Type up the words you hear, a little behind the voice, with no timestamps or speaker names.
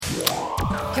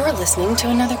You're listening to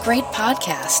another great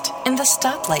podcast in the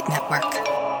Stoplight Network.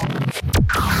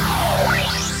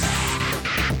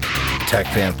 Tech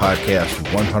Fan Podcast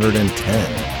 110.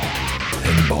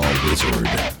 Pinball Wizard.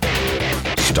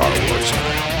 Star Wars.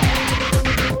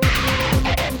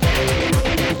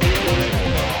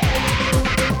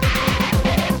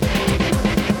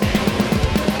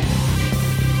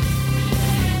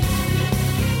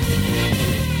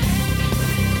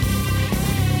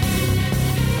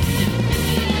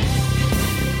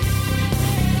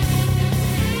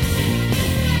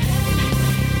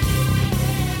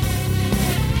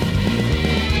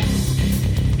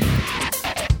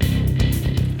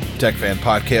 Tech Fan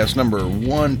Podcast number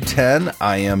 110.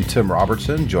 I am Tim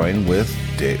Robertson, joined with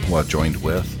conjoined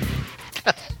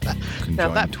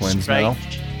twins now.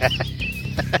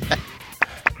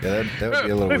 Yeah, that would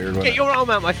be a little weird. Get your arm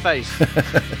out my face.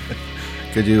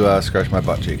 Could you scratch my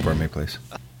butt cheek for me, please?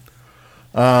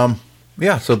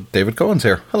 Yeah, so David Cohen's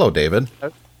here. Hello, David.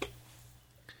 Hello.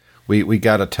 We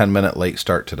got a 10-minute late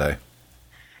start today.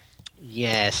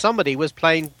 Yeah, somebody was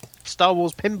playing Star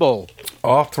Wars Pinball.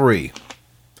 All three.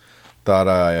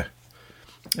 There's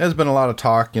been a lot of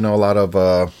talk, a lot of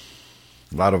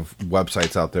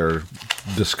websites out there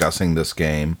discussing this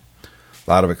game, a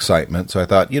lot of excitement. So I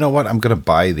thought, you know what, I'm going to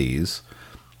buy these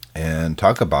and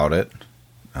talk about it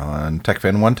on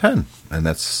TechFan 110. And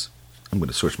I'm going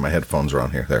to switch my headphones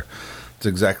around here. There, that's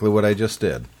exactly what I just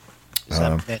did.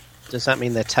 Does that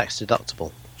mean they're tax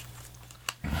deductible?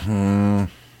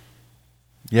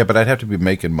 Yeah, but I'd have to be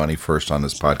making money first on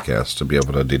this podcast to be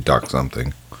able to deduct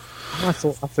something. I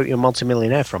thought you were a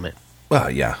multimillionaire from it.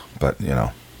 Well, yeah, but,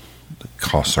 the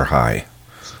costs are high.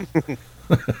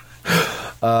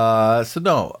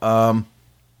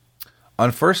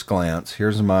 On first glance,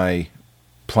 here's my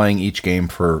playing each game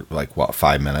for,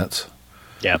 5 minutes.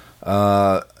 Yeah.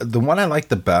 The one I like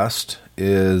the best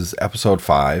is Episode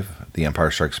 5, The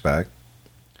Empire Strikes Back.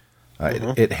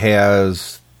 It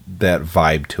has that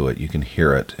vibe to it. You can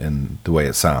hear it in the way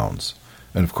it sounds.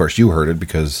 And, of course, you heard it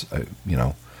because,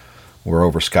 we're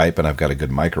over Skype, and I've got a good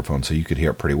microphone, so you could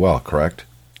hear it pretty well, correct?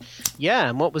 Yeah,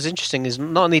 and what was interesting is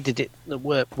not only did it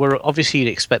work, obviously you'd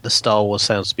expect the Star Wars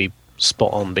sounds to be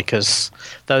spot on because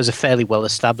those are fairly well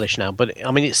established now, but,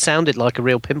 it sounded like a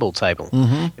real pinball table.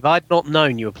 Mm-hmm. If I'd not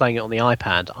known you were playing it on the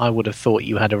iPad, I would have thought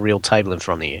you had a real table in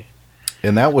front of you.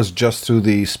 And that was just through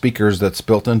the speakers that's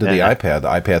built into the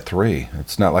iPad 3.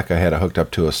 It's not like I had it hooked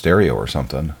up to a stereo or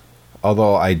something.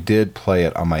 Although I did play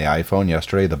it on my iPhone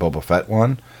yesterday, the Boba Fett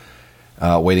one.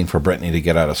 Waiting for Brittany to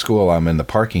get out of school, I'm in the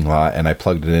parking lot, and I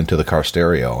plugged it into the car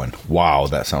stereo, and wow,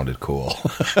 that sounded cool.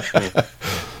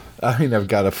 I've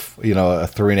got a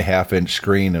 3.5-inch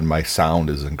screen, and my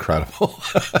sound is incredible.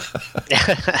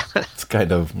 It's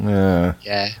kind of, yeah.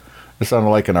 It sounded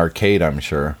like an arcade, I'm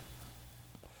sure.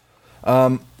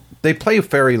 They play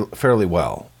fairly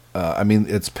well.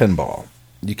 It's pinball.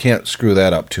 You can't screw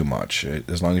that up too much,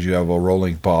 as long as you have a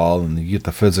rolling ball and you get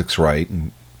the physics right,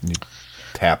 and you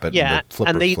tap it. Yeah,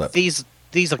 and flip. These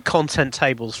are content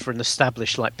tables for an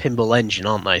established pinball engine,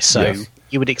 aren't they? So yes.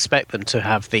 You would expect them to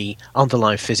have the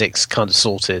underlying physics kind of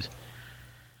sorted.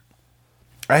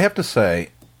 I have to say,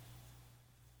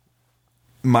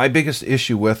 my biggest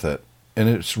issue with it, and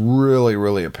it's really,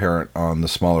 really apparent on the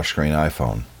smaller screen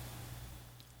iPhone,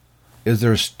 is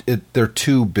they're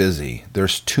too busy.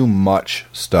 There's too much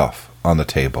stuff on the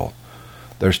table.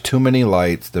 There's too many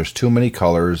lights, there's too many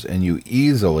colors, and you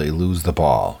easily lose the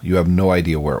ball. You have no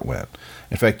idea where it went.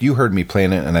 In fact, you heard me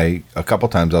playing it, and a couple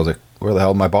times I was like, where the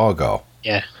hell did my ball go?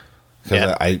 Yeah.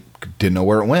 Because I didn't know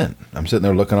where it went. I'm sitting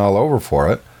there looking all over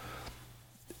for it.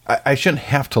 I shouldn't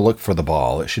have to look for the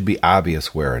ball. It should be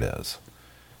obvious where it is.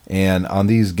 And on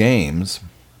these games,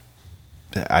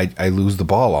 I lose the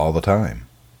ball all the time.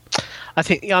 I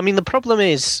think, the problem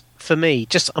is, for me,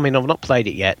 I've not played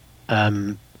it yet,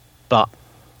 but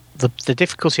the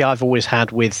difficulty I've always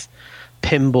had with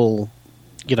pinball,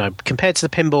 compared to the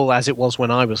pinball as it was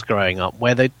when I was growing up,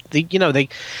 where the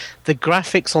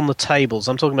graphics on the tables,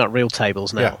 I'm talking about real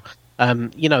tables now,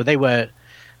 they were,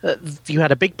 you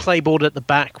had a big playboard at the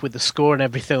back with the score and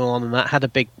everything on, and that had a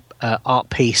big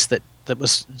art piece that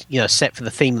was set for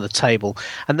the theme of the table,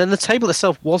 and then the table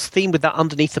itself was themed with that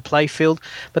underneath the play field,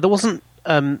 but there wasn't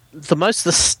the most of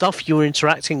the stuff you were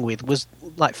interacting with was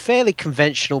fairly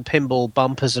conventional pinball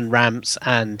bumpers and ramps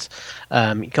and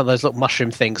you got those little mushroom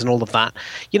things and all of that.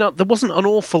 There wasn't an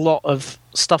awful lot of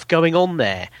stuff going on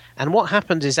there, and what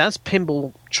happened is as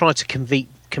pinball tried to compete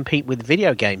with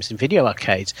video games and video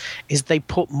arcades, is they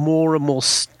put more and more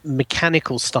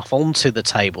mechanical stuff onto the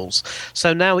tables.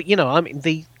 So now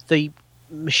the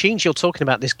machines you're talking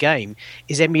about, this game,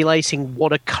 is emulating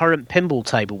what a current pinball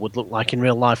table would look like in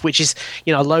real life, which is,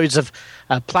 loads of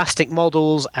plastic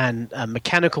models and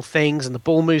mechanical things, and the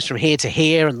ball moves from here to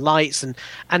here, and lights,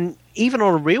 and even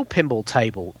on a real pinball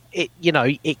table, it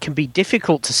can be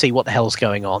difficult to see what the hell's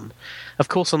going on. Of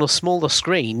course, on a smaller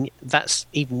screen, that's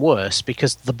even worse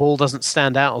because the ball doesn't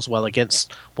stand out as well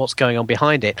against what's going on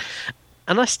behind it.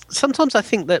 And sometimes I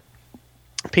think that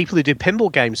people who do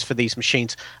pinball games for these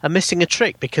machines are missing a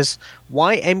trick, because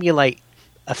why emulate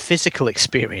a physical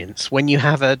experience when you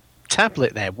have a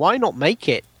tablet there? Why not make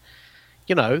it,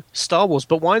 Star Wars,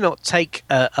 but why not take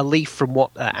a leaf from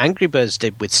what Angry Birds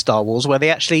did with Star Wars, where they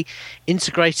actually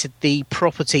integrated the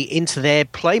property into their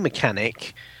play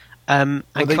mechanic and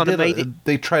kind of made it...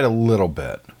 They tried a little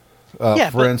bit.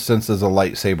 For instance, there's a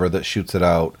lightsaber that shoots it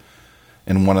out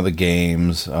in one of the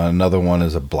games. Another one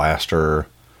is a blaster.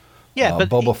 Yeah, but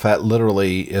Boba Fett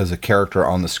literally is a character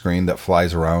on the screen that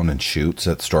flies around and shoots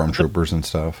at stormtroopers and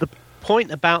stuff. The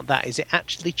point about that is it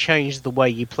actually changed the way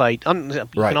you played. You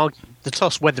can argue the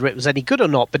toss whether it was any good or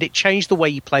not, but it changed the way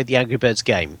you played the Angry Birds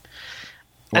game.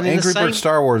 Well, Angry Birds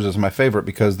Star Wars is my favorite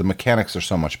because the mechanics are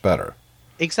so much better.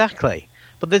 Exactly.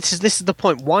 But this is the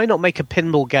point. Why not make a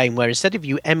pinball game where instead of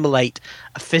you emulate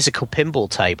a physical pinball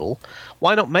table,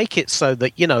 why not make it so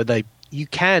that you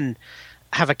can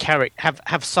have a character,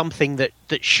 have something that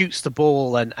shoots the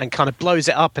ball and kind of blows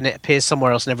it up and it appears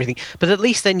somewhere else and everything. But at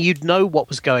least then you'd know what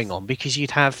was going on, because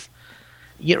you'd have,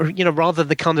 rather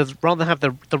have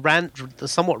the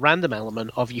somewhat random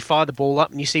element of you fire the ball up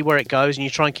and you see where it goes and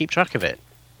you try and keep track of it.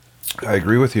 I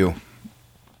agree with you.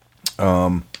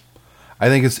 I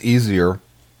think it's easier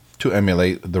to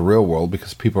emulate the real world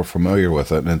because people are familiar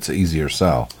with it and it's an easier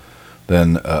sell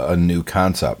than a new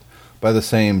concept. By the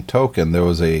same token, there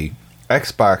was a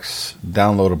Xbox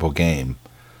downloadable game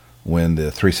when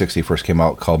the 360 first came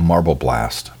out called Marble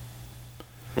Blast.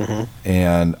 Mm-hmm.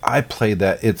 And I played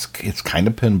that. It's kind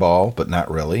of pinball, but not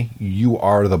really. You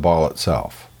are the ball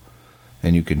itself.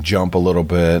 And you can jump a little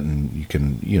bit and you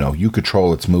can, you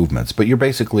control its movements, but you're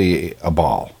basically a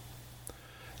ball.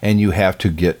 And you have to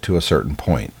get to a certain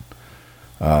point.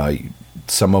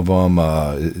 Some of them,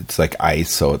 it's like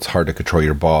ice, so it's hard to control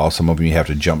your ball. Some of them you have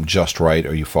to jump just right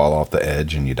or you fall off the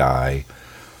edge and you die.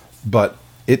 But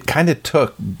it kind of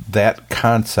took that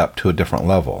concept to a different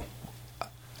level.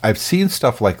 I've seen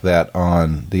stuff like that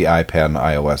on the iPad and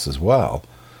iOS as well.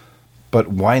 But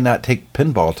why not take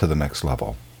pinball to the next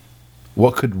level?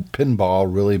 What could pinball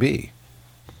really be?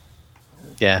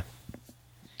 Yeah.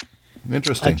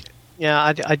 Interesting.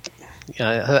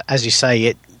 As you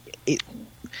say,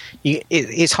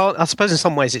 it's hard. I suppose in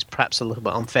some ways it's perhaps a little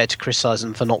bit unfair to criticise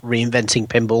them for not reinventing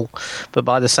pinball, but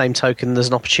by the same token, there's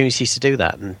an opportunity to do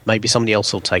that, and maybe somebody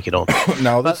else will take it on.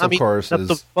 No, this of course is...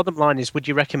 The bottom line is, would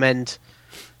you recommend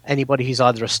anybody who's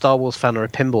either a Star Wars fan or a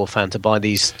pinball fan to buy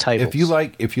these tables? If you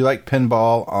like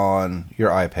pinball on your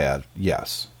iPad,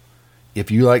 yes. If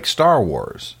you like Star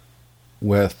Wars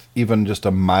with even just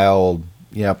a mild,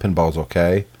 pinball's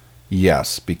okay,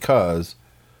 yes, because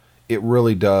it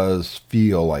really does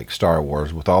feel like Star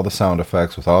Wars with all the sound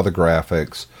effects, with all the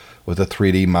graphics, with the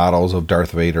 3D models of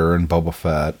Darth Vader and Boba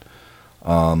Fett.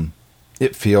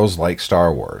 It feels like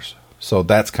Star Wars. So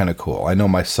that's kind of cool. I know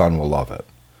my son will love it.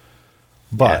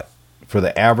 But for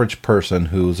the average person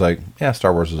who's like,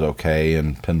 Star Wars is okay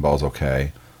and pinball's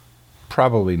okay,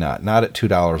 probably not. Not at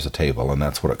 $2 a table, and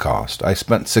that's what it cost. I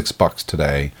spent $6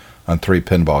 today on 3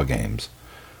 pinball games.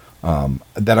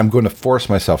 That I'm going to force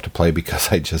myself to play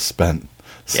because I just spent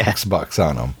 $6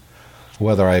 on them,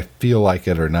 whether I feel like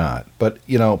it or not. But,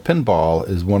 pinball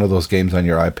is one of those games on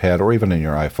your iPad or even in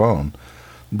your iPhone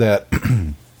that,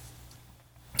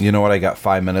 I got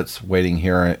 5 minutes waiting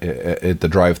here at the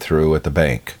drive-thru at the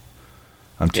bank.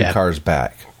 I'm 2 cars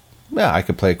back. Yeah, I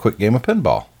could play a quick game of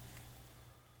pinball.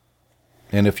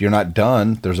 And if you're not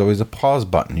done, there's always a pause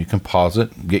button. You can pause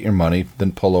it, get your money,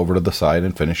 then pull over to the side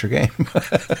and finish your game.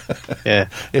 Yeah.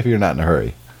 If you're not in a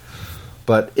hurry.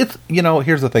 But it's,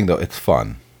 here's the thing though, it's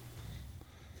fun.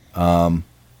 And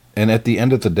at the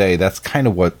end of the day, that's kind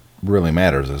of what really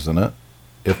matters, isn't it?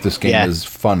 If this game is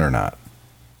fun or not.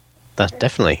 That's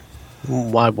definitely.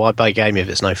 Why buy a game if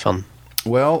it's no fun?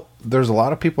 Well, there's a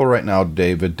lot of people right now,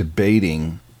 David,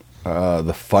 debating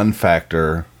the fun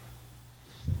factor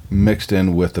mixed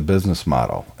in with the business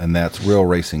model, and that's Real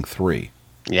Racing 3.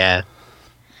 Yeah.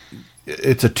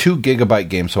 It's a 2 gigabyte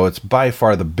game, so it's by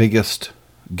far the biggest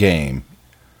game,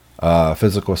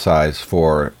 physical size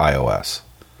for iOS.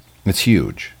 It's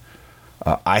huge.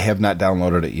 I have not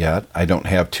downloaded it yet. I don't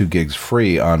have 2 gigs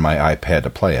free on my iPad to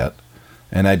play it,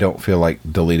 and I don't feel like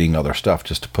deleting other stuff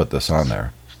just to put this on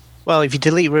there. Well, if you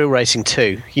delete Real Racing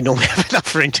 2, you normally have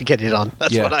enough room to get it on.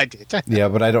 That's what I did. Yeah,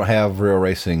 but I don't have Real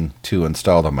Racing 2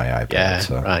 installed on my iPad. Yeah,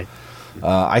 so. right.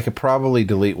 I could probably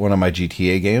delete one of my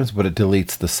GTA games, but it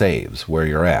deletes the saves where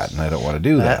you're at, and I don't want to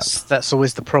do that. That's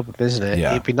always the problem, isn't it?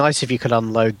 Yeah. It'd be nice if you could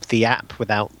unload the app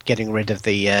without getting rid of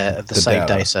the save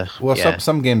data. Well,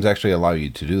 some games actually allow you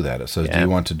to do that. It says, do you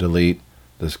want to delete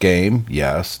this game?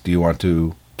 Yes. Do you want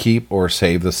to keep or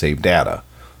save the save data?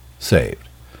 Saved.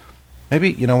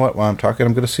 Maybe, you know what, while I'm talking,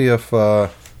 I'm going to see if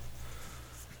it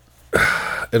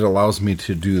allows me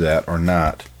to do that or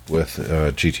not with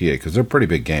GTA, because they're pretty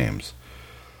big games.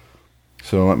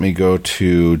 So let me go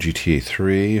to GTA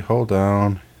 3. Hold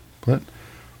on. What?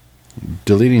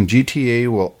 Deleting GTA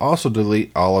will also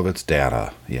delete all of its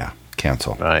data. Yeah,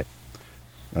 cancel. Right.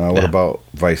 What about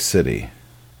Vice City?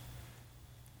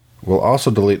 Will also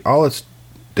delete all its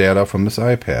data from this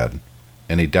iPad.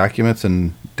 Any documents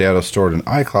and data stored in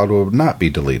iCloud will not be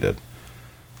deleted.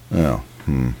 Oh,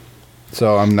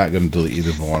 So I'm not going to delete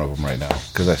either one of them right now,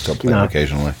 because I still play them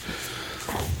occasionally.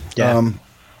 Yeah.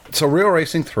 So Real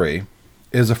Racing 3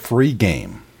 is a free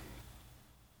game,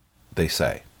 they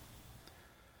say,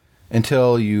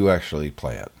 until you actually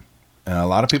play it. And a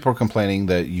lot of people are complaining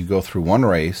that you go through one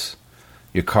race,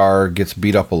 your car gets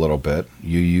beat up a little bit,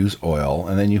 you use oil,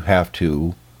 and then you have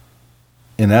to,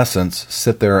 in essence,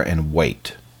 sit there and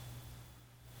wait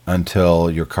until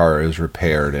your car is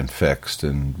repaired and fixed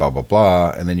and blah, blah,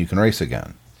 blah, and then you can race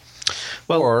again.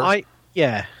 Well,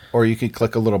 Or you could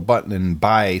click a little button and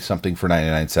buy something for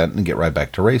 99 cents and get right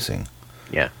back to racing.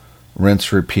 Yeah.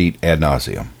 Rinse, repeat, ad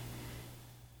nauseum.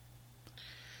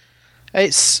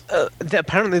 It's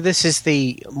apparently this is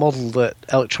the model that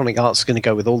Electronic Arts is going to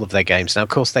go with all of their games. Now, of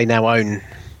course, they now own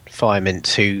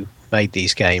Firemint, who made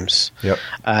these games. Yep.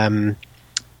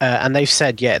 And they've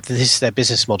said, this is their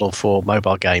business model for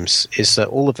mobile games, is that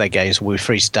all of their games will be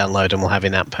free to download and will have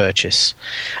in-app purchase.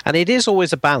 And it is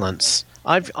always a balance.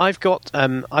 I've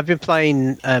been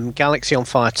playing Galaxy on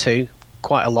Fire 2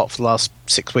 quite a lot for the last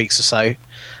 6 weeks or so,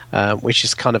 which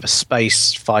is kind of a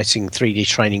space fighting 3D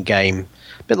training game,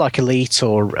 a bit like Elite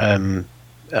or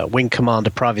Wing Commander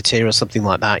Privateer or something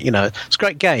like that. You know, it's a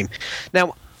great game.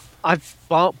 Now, I've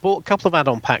bought a couple of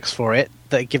add-on packs for it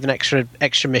that give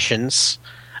extra missions.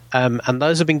 And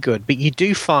those have been good, but you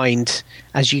do find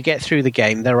as you get through the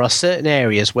game there are certain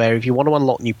areas where if you want to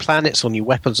unlock new planets or new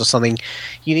weapons or something,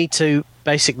 you need to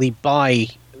basically buy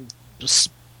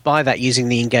that using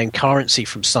the in-game currency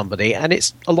from somebody, and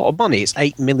it's a lot of money. It's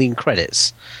 8 million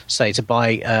credits, say, to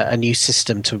buy a new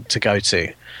system to go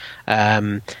to,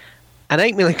 and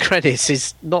 8 million credits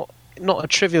is not a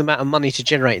trivial amount of money to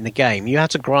generate in the game. You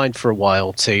have to grind for a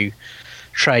while to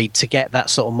trade to get that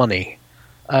sort of money.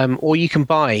 Or you can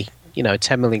buy,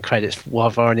 10 million credits via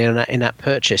an in-app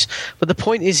purchase. But the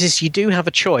point is you do have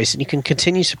a choice, and you can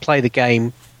continue to play the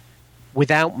game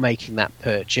without making that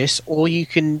purchase, or you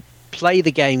can play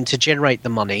the game to generate the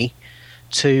money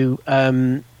to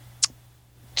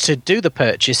do the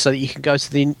purchase so that you can go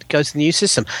to the new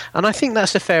system. And I think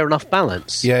that's a fair enough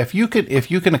balance. Yeah, if you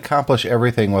can accomplish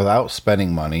everything without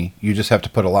spending money, you just have to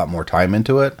put a lot more time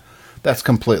into it. That's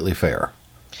completely fair.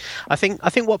 I think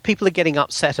what people are getting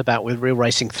upset about with Real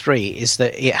Racing 3 is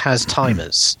that it has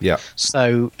timers. Yeah.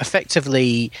 So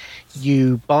effectively,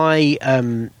 you buy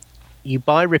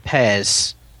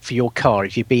repairs for your car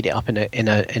if you beat it up in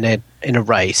a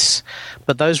race.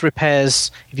 But those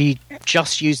repairs, if you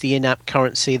just use the in-app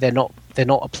currency, they're not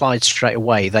applied straight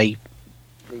away. They,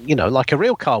 like a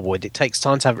real car would, it takes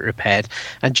time to have it repaired,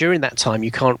 and during that time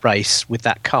you can't race with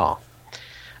that car.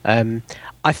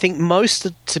 I think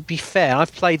to be fair,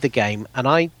 I've played the game and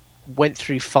I went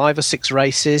through 5 or 6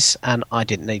 races and I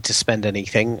didn't need to spend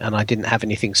anything and I didn't have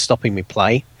anything stopping me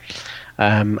play.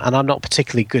 And I'm not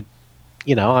particularly good.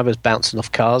 I was bouncing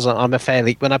off cars.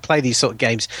 When I play these sort of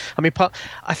games,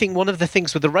 I think one of the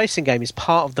things with the racing game is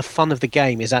part of the fun of the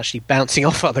game is actually bouncing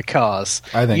off other cars.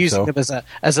 I think using them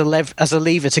as a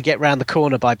lever to get round the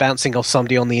corner by bouncing off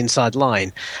somebody on the inside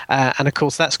line. And of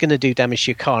course, that's going to do damage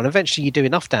to your car. And eventually, you do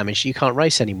enough damage, you can't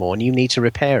race anymore, and you need to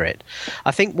repair it. I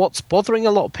think what's bothering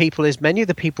a lot of people is many of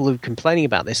the people who are complaining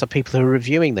about this are people who are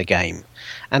reviewing the game.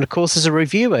 And of course, as a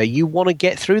reviewer, you want to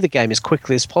get through the game as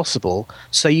quickly as possible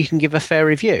so you can give a fair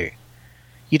review.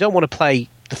 You don't want to play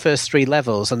the first 3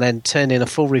 levels and then turn in a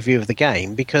full review of the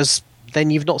game, because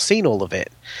then you've not seen all of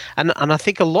it. And I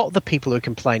think a lot of the people who are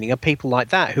complaining are people like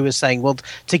that, who are saying, well,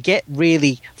 to get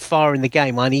really far in the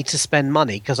game, I need to spend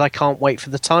money because I can't wait for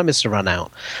the timers to run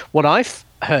out. What I've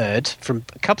heard from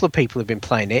a couple of people who've been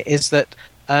playing it is that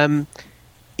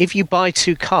if you buy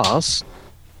 2 cars,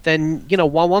 then,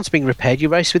 while one's being repaired, you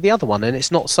race with the other one, and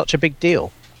it's not such a big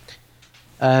deal.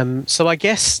 So I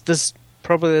guess there's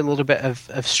probably a little bit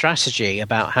of strategy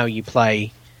about how you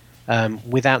play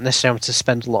without necessarily having to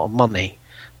spend a lot of money.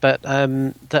 But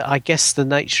I guess the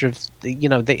nature of the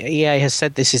EA has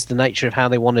said this is the nature of how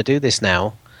they want to do this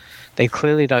now. They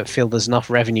clearly don't feel there's enough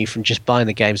revenue from just buying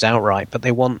the games outright, but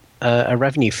they want a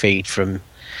revenue feed from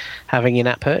having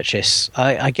in-app purchase.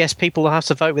 I guess people will have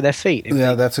to vote with their feet.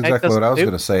 Yeah, that's exactly what I was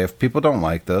going to say. If people don't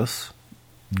like this,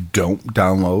 don't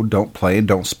download, don't play, and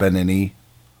don't spend any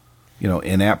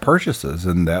in-app purchases,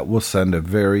 and that will send a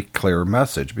very clear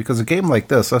message. Because a game like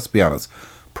this, let's be honest,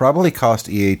 probably cost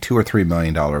EA $2 or $3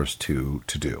 million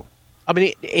to do. I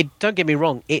mean, it don't get me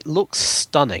wrong, it looks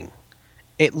stunning.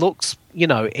 It looks,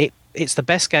 it's the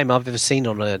best game I've ever seen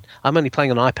I'm only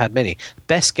playing on iPad Mini.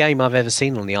 Best game I've ever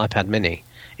seen on the iPad Mini.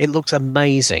 It looks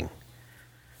amazing.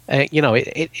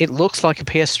 It looks like a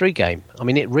PS3 game. I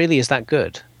mean, it really is that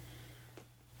good.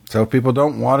 So if people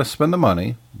don't want to spend the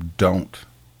money, don't.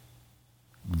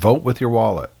 Vote with your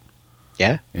wallet.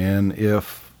 Yeah. And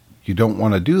if you don't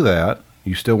want to do that,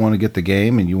 you still want to get the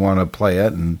game and you want to play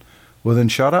it, well, then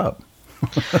shut up.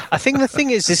 I think the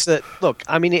thing is that, look,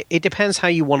 I mean, it depends how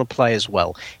you want to play as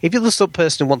well. If you're the sort of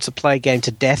person who wants to play a game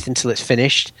to death until it's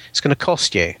finished, it's going to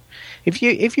cost you. If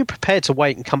you're prepared to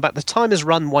wait and come back, the time has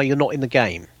run while you're not in the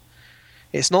game.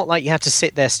 It's not like you have to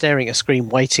sit there staring at a screen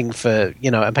waiting for,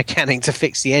 a mechanic to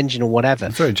fix the engine or whatever.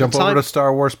 That's right. Jump over to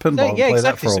Star Wars Pinball and play exactly.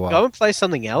 that for a while. Go and play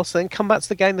something else, then come back to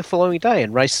the game the following day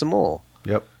and race some more.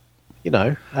 Yep.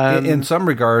 In some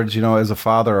regards, as a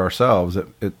father ourselves,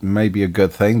 it may be a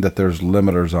good thing that there's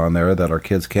limiters on there that our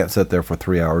kids can't sit there for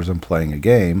 3 hours and playing a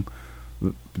game.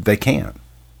 They can't.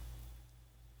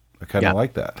 I kind of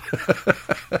like that.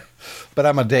 But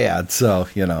I'm a dad, so,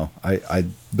 I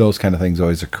those kind of things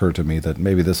always occur to me that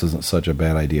maybe this isn't such a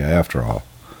bad idea after all.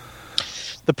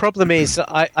 The problem is,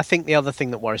 I think the other thing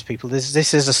that worries people is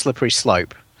this is a slippery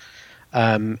slope.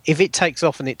 If it takes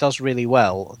off and it does really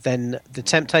well, then the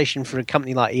temptation for a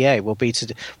company like EA will be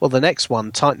the next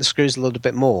one, tighten the screws a little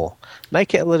bit more,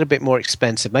 make it a little bit more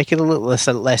expensive, make it a little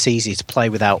less easy to play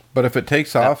without. But if it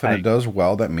takes off and it does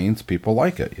well, that means people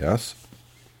like it, yes?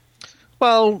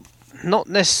 Well, not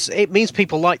necessarily. It means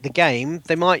people like the game.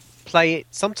 They might play it.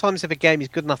 Sometimes if a game is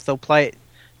good enough, they'll play it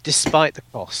despite the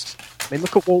cost. I mean,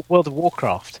 look at World of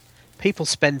Warcraft. People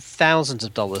spend thousands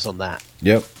of dollars on that.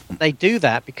 Yep. They do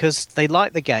that because they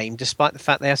like the game, despite the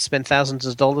fact they have to spend thousands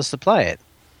of dollars to play it.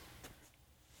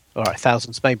 All right,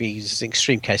 thousands maybe is an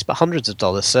extreme case, but hundreds of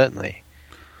dollars certainly.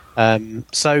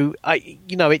 So,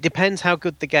 it depends how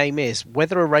good the game is.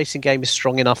 Whether a racing game is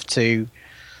strong enough to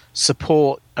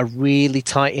support a really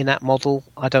tight in-app model,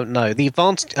 I don't know. At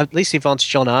least the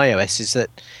advantage on iOS is that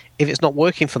if it's not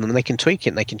working for them, they can tweak it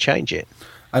and they can change it.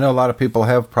 I know a lot of people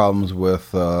have problems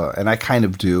with, and I kind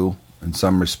of do in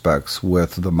some respects,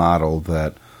 with the model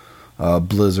that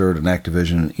Blizzard and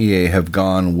Activision and EA have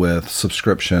gone with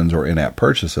subscriptions or in-app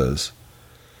purchases,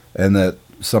 and that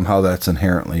somehow that's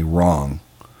inherently wrong.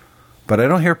 But I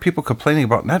don't hear people complaining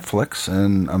about Netflix,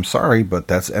 and I'm sorry, but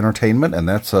that's entertainment, and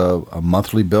that's a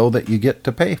monthly bill that you get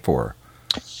to pay for.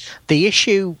 The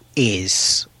issue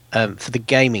is, for the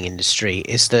gaming industry,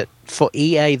 is that for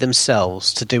EA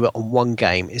themselves to do it on one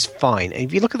game is fine. And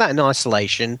if you look at that in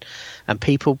isolation, and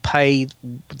people pay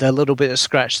their little bit of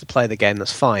scratch to play the game,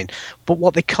 that's fine. But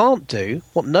what they can't do,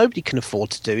 what nobody can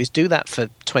afford to do, is do that for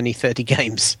 20, 30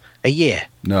 games a year.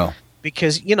 No.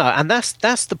 Because, and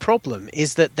that's the problem,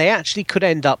 is that they actually could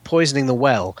end up poisoning the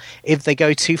well if they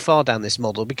go too far down this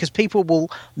model, because people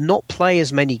will not play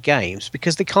as many games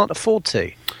because they can't afford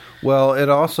to. Well, it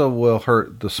also will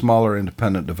hurt the smaller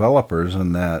independent developers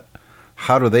in that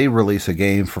how do they release a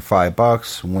game for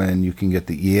 $5 when you can get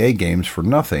the EA games for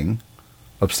nothing,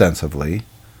 ostensibly,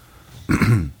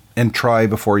 and try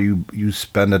before you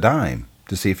spend a dime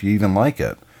to see if you even like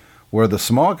it? Where the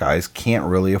small guys can't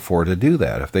really afford to do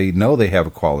that. If they know they have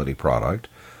a quality product,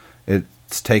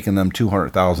 it's taken them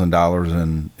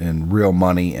 $200,000 in real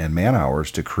money and man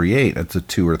hours to create. It's a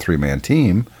 2 or 3 man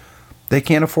team. They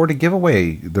can't afford to give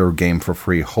away their game for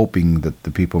free, hoping that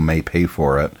the people may pay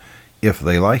for it if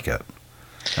they like it.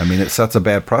 I mean, it sets a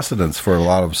bad precedence for a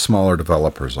lot of smaller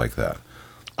developers like that.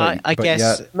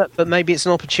 But maybe it's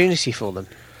an opportunity for them.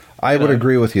 I would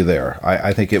agree with you there.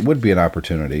 I think it would be an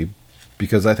opportunity,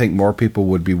 because I think more people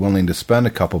would be willing to spend a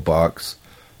couple bucks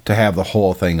to have the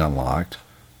whole thing unlocked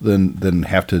than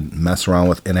have to mess around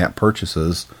with in-app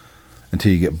purchases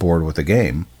until you get bored with the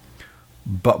game.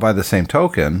 But by the same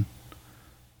token,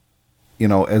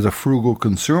 as a frugal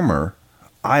consumer,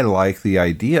 I like the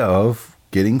idea of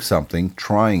getting something,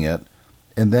 trying it,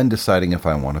 and then deciding if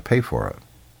I want to pay for it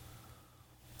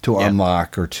to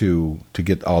unlock or to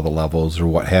get all the levels or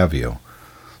what have you.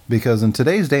 Because in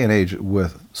today's day and age,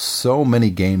 with so many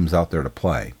games out there to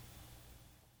play,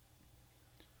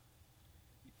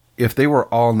 if they were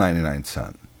all 99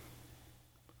 cents,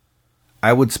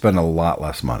 I would spend a lot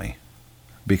less money.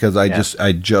 Because I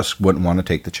just wouldn't want to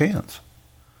take the chance.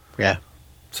 Yeah.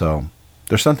 So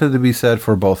there's something to be said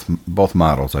for both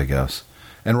models, I guess.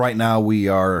 And right now we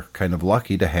are kind of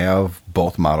lucky to have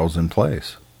both models in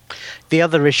place. The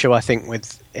other issue I think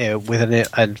with a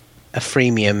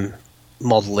freemium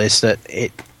model is that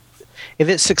if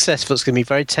it's successful, it's going to be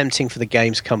very tempting for the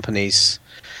games companies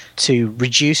to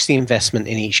reduce the investment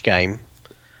in each game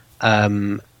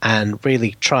and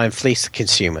really try and fleece the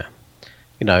consumer.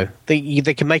 You know,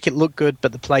 they can make it look good,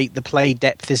 but the play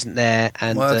depth isn't there.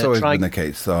 And well, that's always been the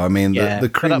case, though. I mean,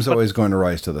 the cream's always going to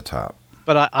rise to the top.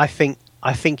 But I think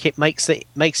it makes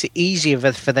it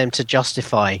easier for them to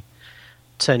justify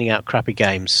turning out crappy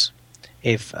games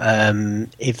if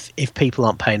people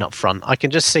aren't paying up front. I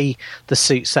can just see the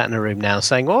suit sat in a room now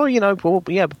saying, "Oh,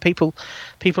 but people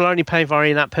are only paying for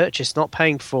in-app purchase, not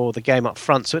paying for the game up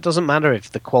front, so it doesn't matter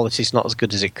if the quality's not as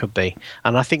good as it could be."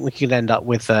 And I think we could end up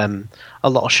with a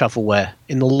lot of shovelware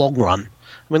in the long run.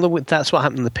 I mean, that's what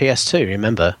happened in the PS2.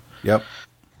 Remember? Yep.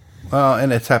 Well,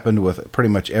 and it's happened with pretty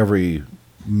much every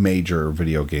major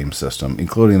video game system,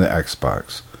 including the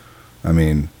Xbox. I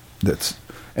mean, that's.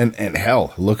 And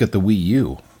hell, look at the Wii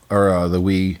U, or the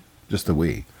Wii, just the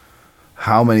Wii.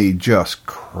 How many just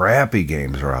crappy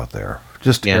games are out there?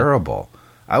 Just terrible.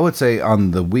 I would say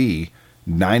on the Wii,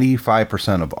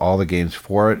 95% of all the games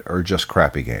for it are just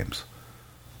crappy games.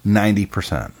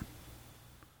 90%.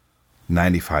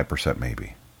 95%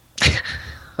 maybe.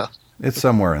 It's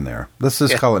somewhere in there. Let's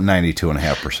just call it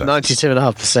 92.5%.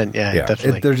 92.5%, yeah,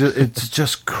 definitely. It's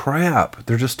just crap.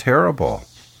 They're just terrible.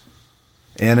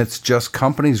 And it's just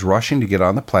companies rushing to get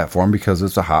on the platform because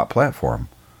it's a hot platform.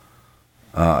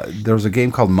 There's a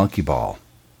game called Monkey Ball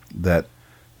that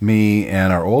me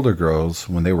and our older girls,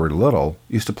 when they were little,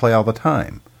 used to play all the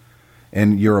time.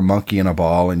 And you're a monkey in a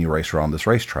ball and you race around this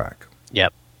racetrack.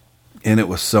 Yep. And it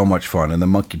was so much fun. And the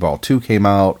Monkey Ball 2 came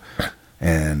out,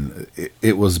 and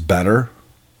it was better.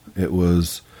 It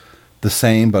was the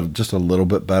same, but just a little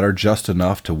bit better, just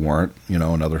enough to warrant,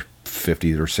 another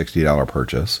 $50 or $60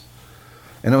 purchase.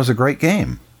 And it was a great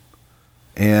game.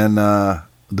 And the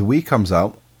Wii comes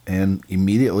out, and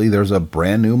immediately there's a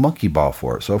brand new Monkey Ball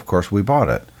for it. So, of course, we bought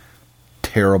it.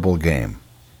 Terrible game.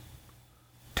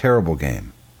 Terrible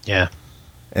game. Yeah.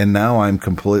 And now I'm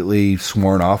completely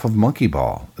sworn off of Monkey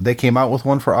Ball. They came out with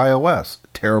one for iOS.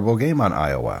 Terrible game on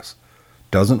iOS.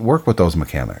 Doesn't work with those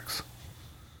mechanics.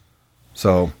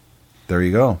 So, there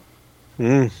you go.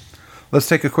 Let's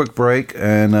take a quick break,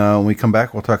 and when we come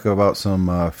back, we'll talk about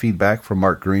some feedback from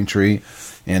Mark Greentree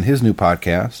and his new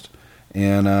podcast,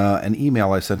 and an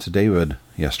email I sent to David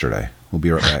yesterday. We'll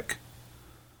be right back.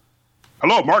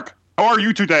 Hello, Mark. How are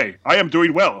you today? I am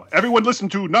doing well. Everyone listen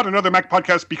to Not Another Mac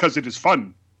Podcast because it is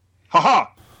fun. Ha-ha!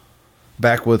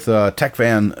 Back with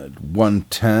TechFan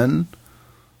 110.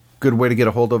 Good way to get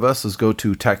a hold of us is go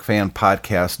to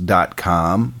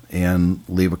techfanpodcast.com and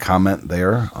leave a comment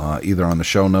there, either on the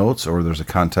show notes, or there's a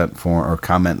content form or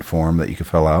comment form that you can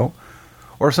fill out,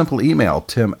 or a simple email,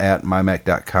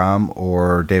 tim@mymac.com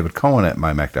or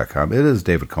davidcohen@mymac.com. It is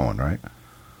David Cohen, right?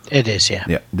 It is, yeah.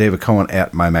 Yeah,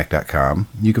 davidcohen@mymac.com.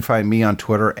 You can find me on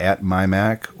Twitter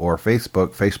 @mymac or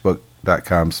Facebook,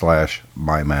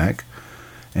 facebook.com/mymac.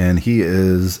 And he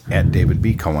is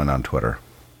 @davidbcohen on Twitter.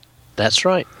 That's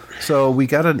right. So we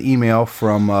got an email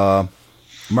from Mark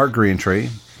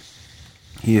Greentree.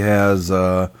 He has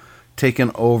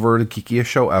taken over the Geekiest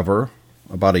Show Ever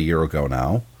about a year ago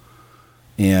now.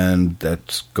 And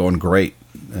that's going great.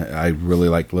 I really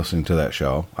like listening to that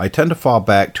show. I tend to fall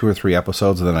back 2 or 3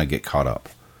 episodes and then I get caught up.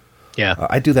 Yeah.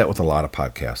 I do that with a lot of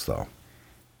podcasts, though.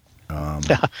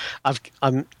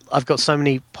 I've got so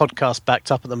many podcasts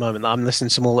backed up at the moment that I'm listening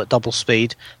to them all at double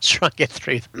speed to try and get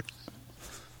through them.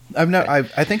 I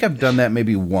think I've done that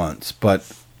maybe once, but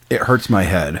it hurts my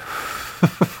head.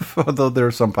 Although there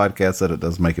are some podcasts that it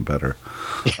does make it better.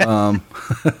 Yeah.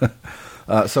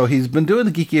 So he's been doing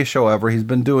the Geekiest Show Ever. He's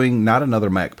been doing Not Another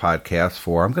Mac podcast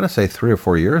for, I'm going to say, 3 or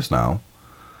 4 years now.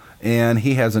 And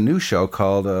he has a new show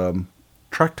called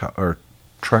Trek Talk.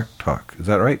 Is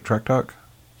that right? Trek Talk?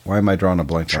 Why am I drawing a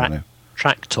blank on it?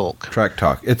 Track Talk. Track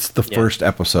Talk. It's the first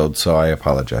episode, so I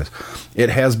apologize. It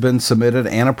has been submitted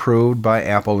and approved by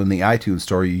Apple in the iTunes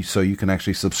store, so you can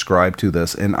actually subscribe to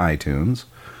this in iTunes.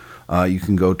 You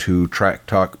can go to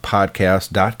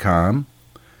tracktalkpodcast.com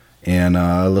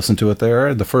and listen to it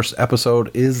there. The first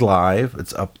episode is live.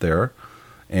 It's up there.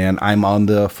 And I'm on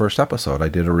the first episode. I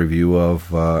did a review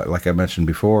of, like I mentioned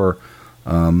before,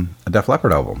 a Def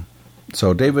Leppard album.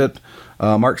 So David,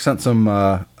 Mark sent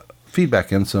some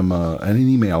feedback in, an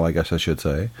email, I guess I should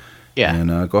say. Yeah.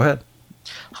 And go ahead.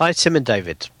 Hi, Tim and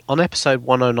David. On episode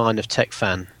 109 of Tech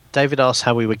Fan, David asked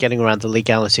how we were getting around the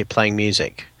legality of playing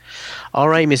music.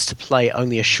 Our aim is to play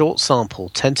only a short sample,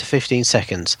 10 to 15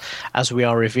 seconds, as we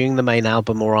are reviewing the main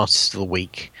album or artist of the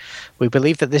week. We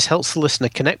believe that this helps the listener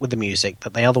connect with the music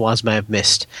that they otherwise may have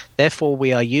missed. Therefore,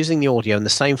 we are using the audio in the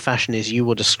same fashion as you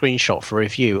would a screenshot for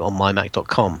review on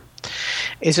mymac.com.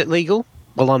 Is it legal?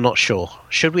 Well, I'm not sure.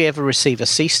 Should we ever receive a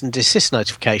cease and desist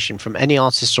notification from any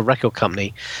artist or record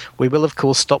company, we will of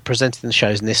course stop presenting the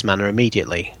shows in this manner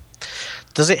immediately.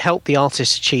 Does it help the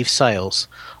artist achieve sales?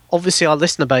 Obviously, our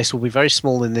listener base will be very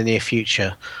small in the near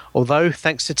future, although,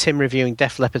 thanks to Tim reviewing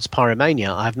Def Leppard's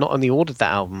Pyromania, I have not only ordered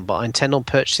that album, but I intend on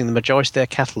purchasing the majority of their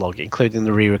catalogue, including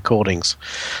the re-recordings.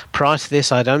 Prior to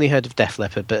this, I had only heard of Def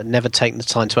Leppard, but had never taken the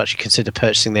time to actually consider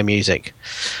purchasing their music.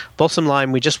 Bottom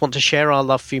line, we just want to share our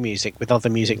love for music with other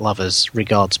music lovers.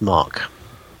 Regards, Mark.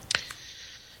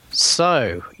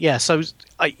 So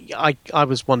I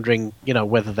was wondering,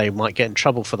 whether they might get in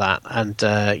trouble for that, and,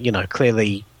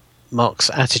 clearly Mark's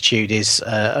attitude is,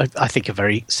 I think, a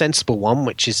very sensible one,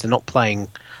 which is they're not playing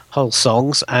whole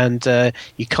songs, and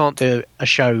you can't do a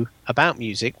show about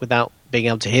music without being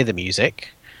able to hear the music.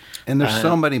 And there's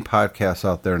so many podcasts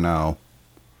out there now,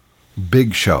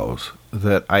 big shows,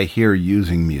 that I hear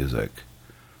using music,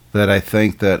 that I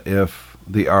think that if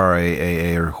the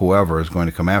RAAA or whoever is going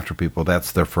to come after people,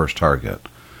 that's their first target.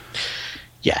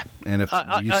 Yeah. And if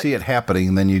you see it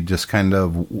happening, then you just kind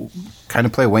of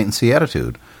play a wait-and-see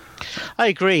attitude. I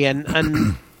agree, and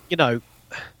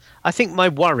I think my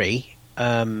worry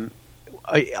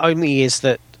only is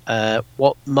that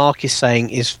what Mark is saying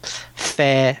is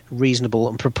fair, reasonable,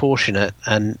 and proportionate,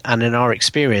 and in our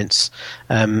experience,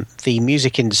 the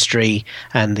music industry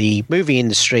and the movie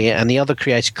industry and the other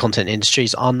creative content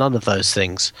industries are none of those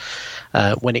things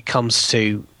when it comes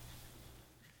to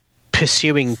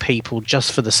pursuing people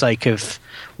just for the sake of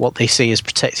what they see as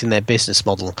protecting their business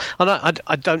model. And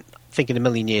I don't think in a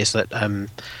million years that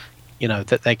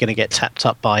that they're going to get tapped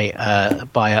up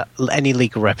by any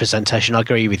legal representation. I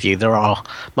agree with you. There are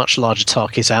much larger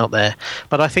targets out there,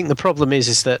 but I think the problem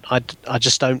is that I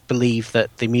just don't believe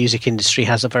that the music industry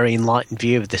has a very enlightened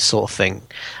view of this sort of thing.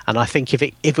 And I think if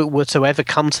it were to ever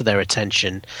come to their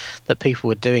attention that people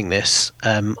were doing this,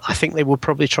 I think they would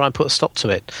probably try and put a stop to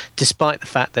it, despite the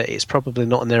fact that it's probably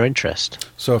not in their interest.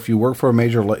 So if you work for a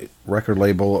major record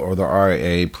label or the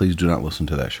RIA, please do not listen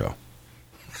to that show.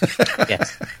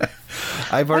 Yes.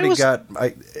 I've already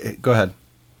go ahead.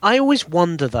 I always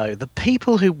wonder, though, the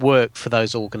people who work for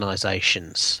those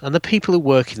organisations and the people who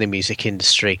work in the music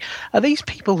industry, are these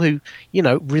people who,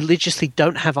 religiously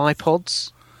don't have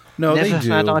iPods? No, never they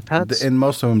do. had iPads? And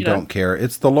most of them don't care.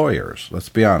 It's the lawyers, let's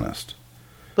be honest.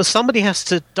 But somebody has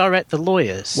to direct the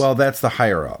lawyers. Well, that's the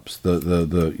higher-ups,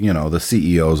 the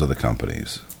CEOs of the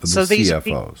companies, the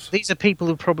CFOs. These are people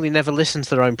who probably never listen to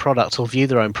their own product or view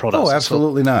their own products. Oh,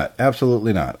 absolutely not.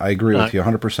 Absolutely not. I agree with you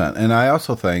 100%. And I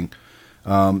also think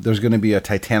there's going to be a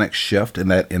titanic shift in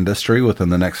that industry within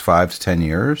the next 5 to 10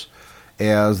 years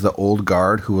as the old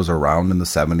guard who was around in the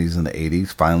 70s and the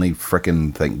 80s finally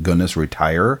frickin', thank goodness,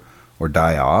 retire or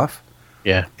die off.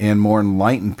 Yeah. And more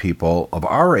enlightened people of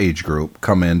our age group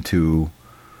come into,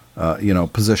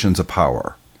 positions of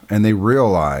power. And they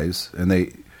realize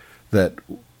that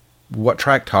what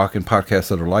Track Talk and podcasts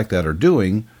that are like that are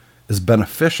doing is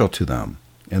beneficial to them.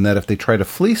 And that if they try to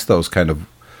fleece those kind of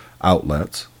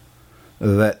outlets,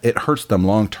 that it hurts them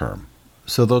long term.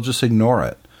 So they'll just ignore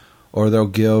it. Or they'll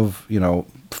give,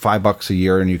 $5 a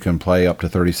year and you can play up to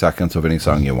 30 seconds of any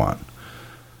song you want.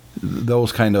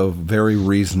 Those kind of very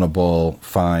reasonable,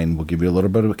 fine, we'll give you a little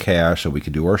bit of cash so we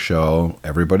can do our show,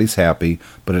 everybody's happy,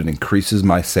 but it increases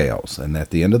my sales. And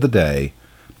at the end of the day,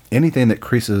 anything that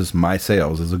increases my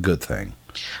sales is a good thing.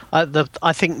 I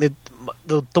think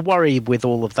the worry with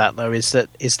all of that, though, is that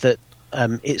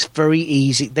it's very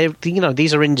easy.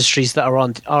 These are industries that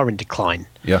are in decline.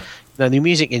 Yeah. Now, the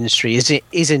music industry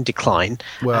is in decline.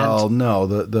 Well, no,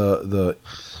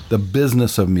 the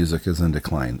business of music is in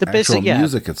decline. The actual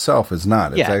music itself is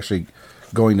not. It's actually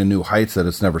going to new heights that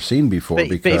it's never seen before.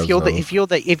 But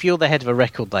if you're the head of a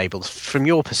record label, from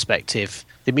your perspective,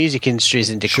 the music industry is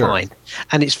in decline,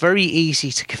 and it's very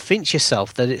easy to convince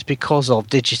yourself that it's because of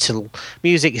digital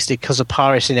music, it's because of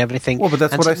piracy and everything. Well, but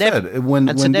that's what I said. When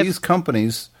these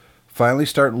companies finally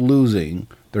start losing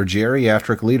their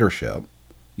geriatric leadership,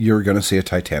 you're going to see a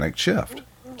titanic shift.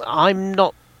 I'm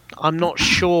not I'm not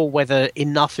sure whether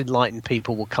enough enlightened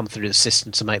people will come through the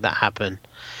system to make that happen.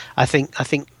 I think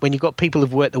when you've got people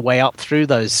who've worked their way up through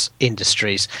those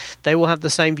industries, they will have the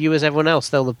same view as everyone else.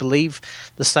 They'll believe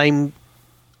the same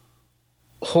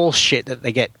horse shit that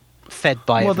they get fed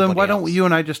by. Well, then why else. don't you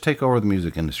and I just take over the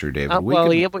music industry, David? We're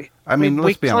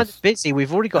let's be kind honest. of busy.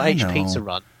 We've already got HP to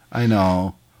run. I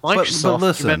know.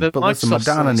 Microsoft, but listen,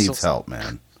 Madonna needs help,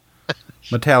 man.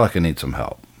 Metallica needs some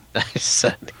help. That is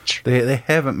certainly true. They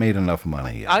haven't made enough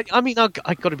money yet. I mean, I've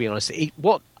got to be honest.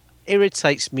 What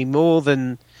irritates me more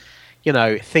than,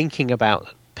 thinking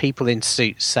about people in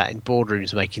suits sat in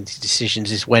boardrooms making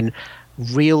decisions is when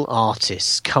real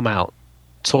artists come out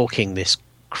talking this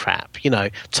crap.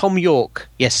 Tom York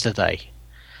yesterday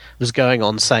was going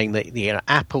on saying that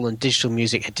Apple and digital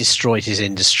music had destroyed his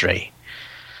industry.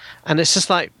 And it's just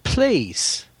like,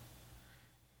 please.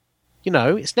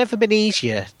 It's never been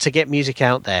easier to get music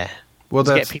out there. Well,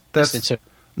 that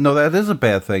is a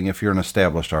bad thing if you're an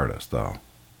established artist, though.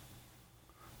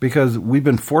 Because we've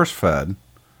been force-fed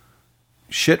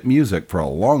shit music for a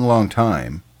long, long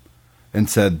time and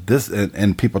said this,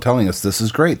 and people telling us this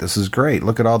is great, this is great.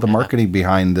 Look at all the marketing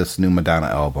behind this new Madonna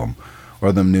album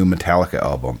or the new Metallica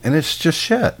album. And it's just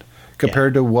shit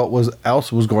compared to what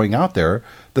else was going out there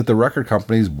that the record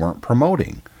companies weren't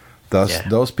promoting. Thus,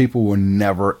 those people were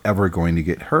never, ever going to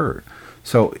get heard.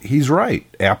 So he's right.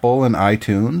 Apple and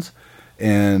iTunes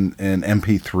and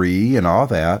MP3 and all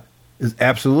that is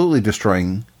absolutely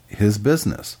destroying his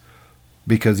business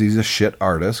because he's a shit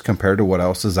artist compared to what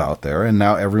else is out there. And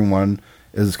now everyone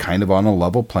is kind of on a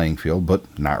level playing field,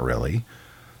 but not really.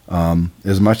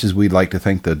 As much as we'd like to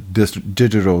think that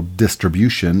digital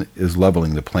distribution is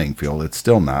leveling the playing field, it's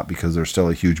still not because there's still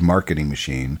a huge marketing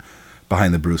machine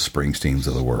behind the Bruce Springsteens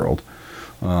of the world.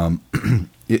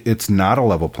 It's not a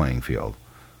level playing field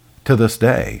to this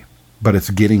day, but it's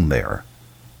getting there.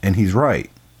 And he's right.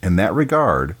 In that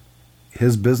regard,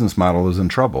 his business model is in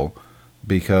trouble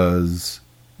because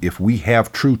if we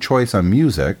have true choice on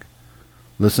music,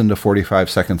 listen to 45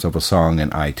 seconds of a song in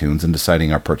iTunes and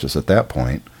deciding our purchase at that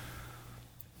point,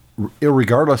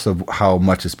 regardless of how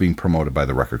much it's being promoted by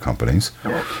the record companies,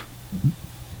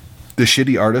 the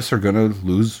shitty artists are going to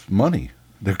lose money.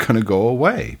 They're going to go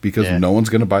away because no one's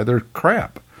going to buy their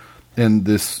crap. And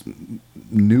this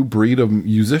new breed of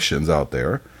musicians out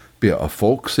there, be it a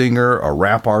folk singer, a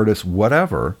rap artist,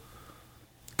 whatever,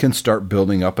 can start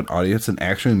building up an audience and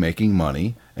actually making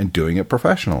money and doing it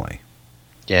professionally.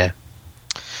 Yeah.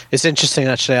 It's interesting,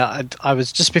 actually. I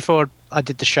was, just before I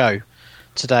did the show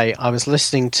today, I was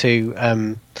listening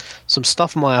to some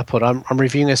stuff on my iPod. I'm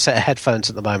reviewing a set of headphones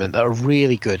at the moment that are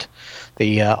really good.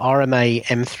 The RMA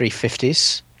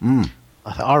M350s.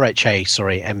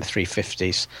 RHA,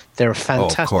 M350s. They're a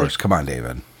fantastic... Oh, of course. Come on,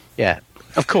 David. Yeah.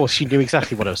 Of course, you knew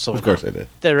exactly what I was talking about. Of course I did.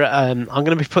 They're, I'm going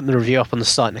to be putting the review up on the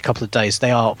site in a couple of days.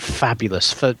 They are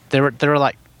fabulous. They're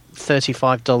like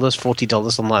 $35,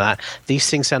 $40, something like that. These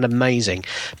things sound amazing.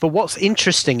 But what's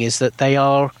interesting is that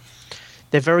they're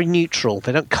very neutral.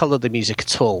 They don't colour the music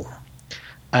at all.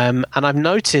 And I've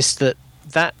noticed that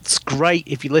that's great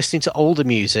if you're listening to older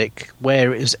music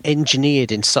where it was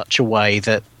engineered in such a way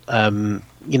that,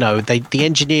 the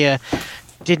engineer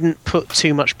didn't put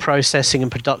too much processing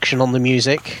and production on the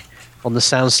music, on the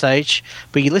soundstage.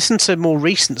 But you listen to more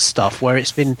recent stuff where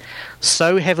it's been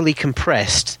so heavily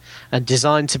compressed and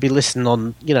designed to be listened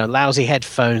on, lousy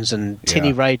headphones and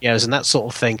tinny radios and that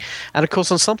sort of thing. And, of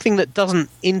course, on something that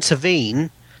doesn't intervene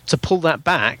to pull that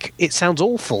back, it sounds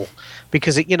awful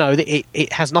because,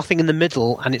 it has nothing in the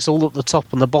middle and it's all at the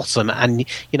top and the bottom and,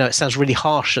 it sounds really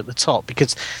harsh at the top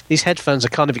because these headphones are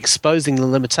kind of exposing the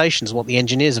limitations of what the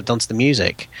engineers have done to the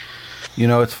music.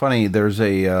 It's funny. There's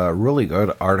a really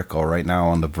good article right now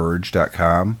on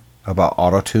TheVerge.com about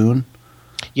autotune.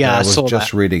 Yeah, I saw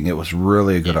just reading. It was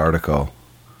really a good article.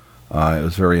 It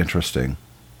was very interesting.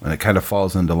 And it kind of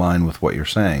falls into line with what you're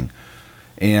saying.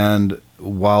 And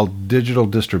while digital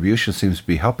distribution seems to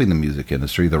be helping the music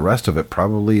industry, the rest of it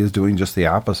probably is doing just the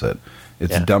opposite.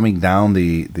 It's dumbing down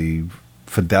the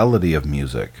fidelity of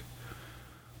music.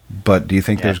 But do you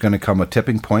think there's going to come a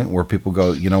tipping point where people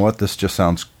go, you know what, this just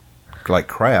sounds like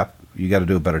crap. You got to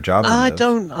do a better job than this.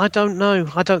 I don't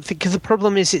know. I don't think, because the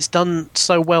problem is it's done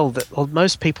so well that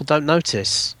most people don't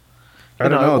notice. I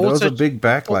don't know. There was a big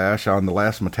backlash on the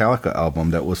last Metallica album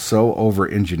that was so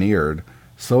over-engineered,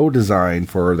 so designed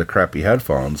for the crappy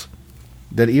headphones,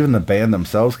 that even the band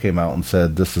themselves came out and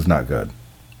said, this is not good.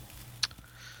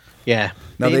 Yeah.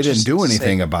 Now, they didn't do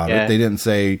anything about it. They didn't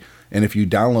say, and if you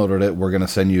downloaded it, we're going to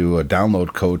send you a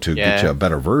download code to get you a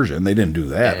better version. They didn't do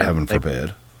that, heaven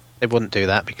forbid. They wouldn't do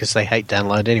that because they hate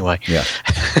download anyway. Yeah.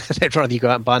 They'd rather you go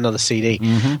out and buy another CD.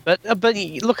 Mm-hmm. But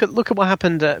look at what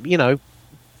happened.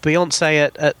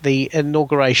 Beyonce at the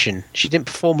inauguration. She didn't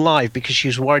perform live because she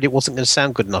was worried it wasn't going to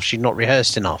sound good enough. She'd not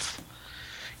rehearsed enough.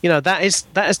 That is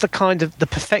the kind of the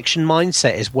perfection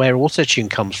mindset is where autotune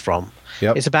comes from.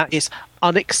 Yep. It's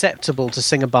unacceptable to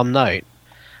sing a bum note.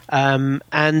 I've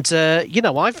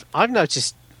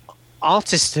noticed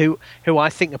artists who I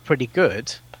think are pretty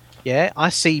good. Yeah, I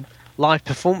see live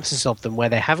performances of them where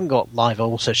they haven't got live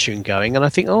autotune going, and I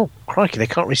think, oh crikey, they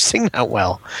can't really sing that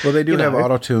well. Well, they do have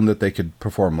autotune that they could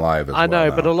perform live as well. I know,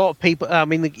 now. but a lot of people. I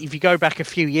mean, if you go back a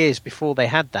few years before they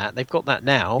had that, they've got that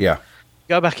now. Yeah.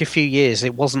 Go back a few years,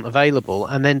 it wasn't available,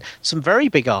 and then some very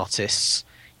big artists.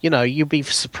 You'd be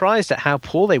surprised at how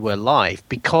poor they were live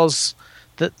because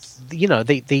the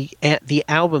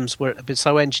albums were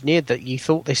so engineered that you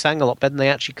thought they sang a lot better than they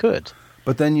actually could.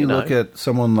 But then you look at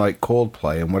someone like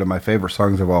Coldplay, and one of my favorite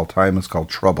songs of all time is called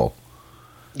Trouble.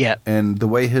 Yeah. And the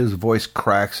way his voice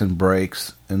cracks and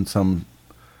breaks in some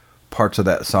parts of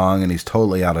that song, and he's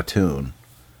totally out of tune,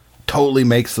 totally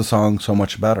makes the song so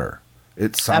much better.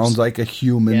 It sounds like a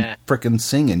human frickin'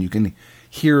 singing. You can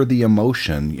hear the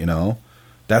emotion,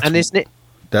 That's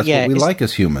what we like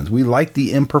as humans. We like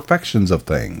the imperfections of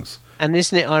things. And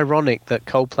isn't it ironic that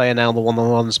Coldplay are now one of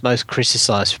the ones most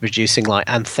criticised for producing like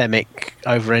anthemic,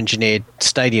 over-engineered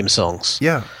stadium songs?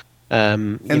 Yeah,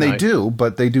 and they do,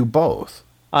 but they do both.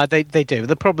 They do.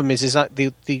 The problem is that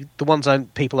the ones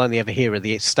people only ever hear are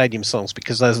the stadium songs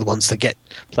because those are the ones that get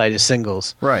played as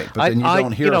singles. Right, but then you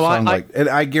don't hear a song like... And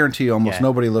I guarantee you almost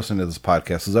nobody listening to this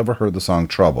podcast has ever heard the song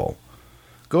Trouble.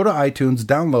 Go to iTunes,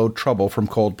 download Trouble from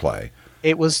Coldplay.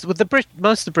 It was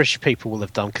most of the British people will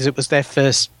have done because it was their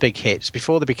first big hits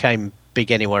before they became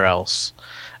big anywhere else.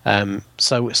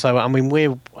 So I mean,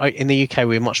 we're in the UK.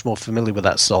 We're much more familiar with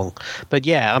that song. But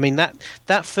yeah, I mean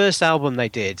that first album they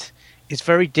did is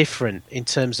very different in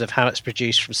terms of how it's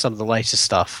produced from some of the later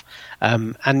stuff.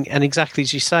 And exactly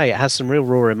as you say, it has some real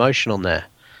raw emotion on there.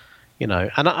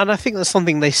 And I think that's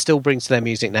something they still bring to their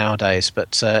music nowadays.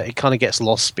 But it kind of gets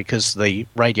lost because of the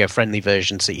radio-friendly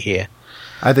versions that you hear.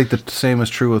 I think the same is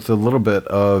true with a little bit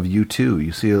of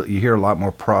U2. You hear a lot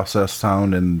more processed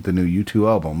sound in the new U2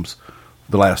 albums,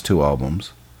 the last two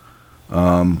albums,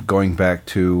 going back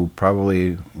to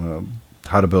probably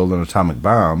How to Build an Atomic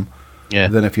Bomb. Yeah.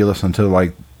 Than if you listen to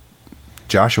like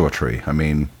Joshua Tree. I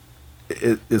mean,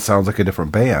 it sounds like a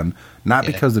different band, not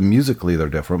because musically they're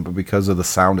different, but because of the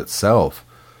sound itself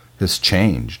has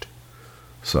changed.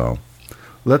 So.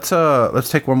 Let's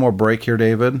take one more break here,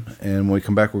 David, and when we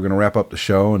come back, we're going to wrap up the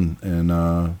show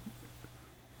and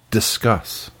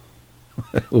discuss.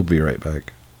 We'll be right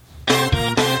back.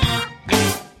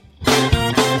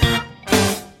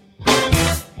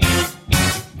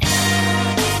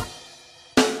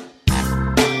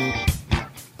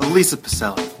 Elisa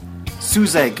Pacelli,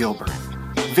 Suzette Gilbert,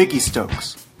 Vicky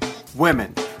Stokes,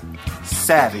 women,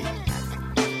 savvy,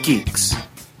 geeks,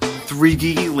 three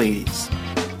geeky ladies.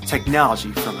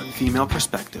 Technology from a female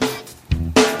perspective.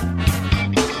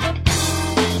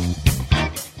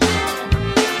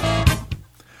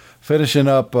 Finishing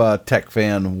up Tech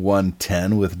Fan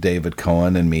 110 with David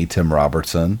Cohen and me, Tim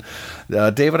Robertson.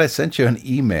 David, I sent you an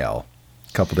email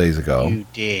a couple days ago. You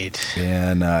did.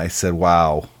 And I said,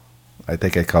 wow. I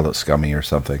think I called it scummy or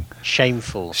something.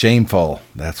 Shameful.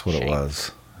 That's what it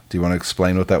was. Do you want to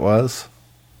explain what that was?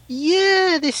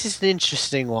 Yeah, this is an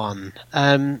interesting one.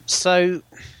 So...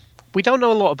 We don't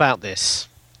know a lot about this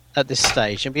at this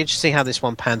stage. It'll be interesting how this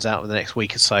one pans out in the next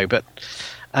week or so. But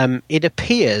it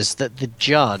appears that the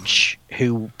judge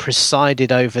who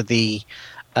presided over the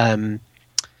kind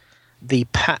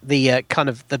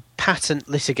of the patent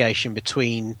litigation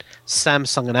between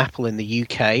Samsung and Apple in the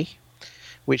UK,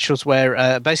 which was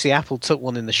where basically Apple took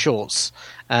one in the shorts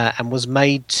and was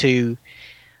made to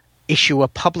issue a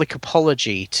public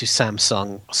apology to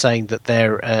Samsung, saying that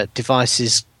their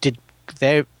devices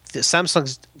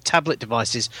Samsung's tablet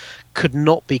devices could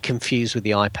not be confused with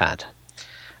the iPad,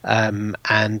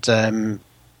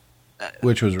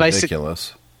 which was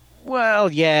ridiculous.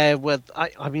 Well, yeah. Well,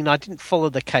 I mean, I didn't follow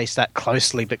the case that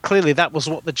closely, but clearly that was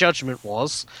what the judgment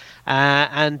was,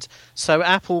 and so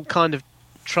Apple kind of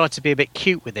tried to be a bit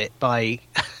cute with it by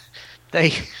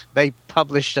they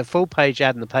published a full-page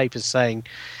ad in the papers saying,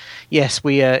 yes,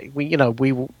 we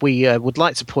would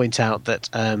like to point out that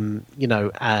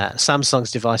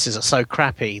Samsung's devices are so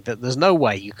crappy that there's no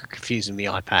way you could confuse them with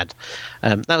the iPad.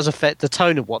 That was the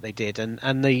tone of what they did,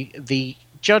 and the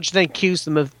judge then accused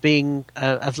them of being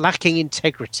of lacking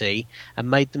integrity and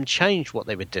made them change what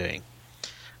they were doing.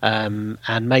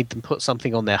 and made them put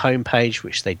something on their homepage,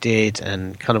 which they did,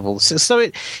 and kind of all this. So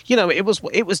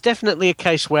it was definitely a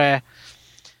case where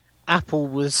Apple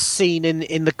was seen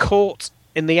in the court,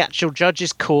 in the actual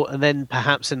judge's court, and then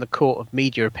perhaps in the court of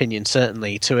media opinion,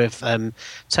 certainly, to have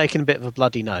taken a bit of a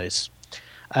bloody nose.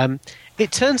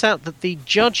 It turns out that the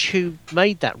judge who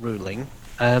made that ruling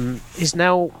is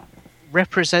now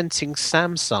representing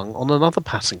Samsung on another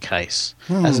patent case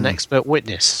as an expert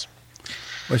witness.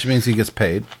 Which means he gets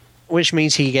paid. Which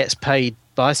means he gets paid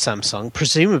by Samsung,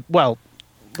 presumably. Well,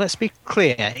 let's be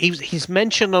clear. He's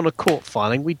mentioned on a court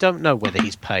filing. We don't know whether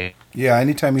he's paid. Yeah,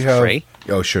 anytime you have... free.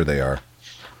 Oh, sure they are.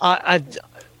 I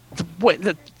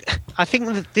think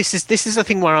that this is a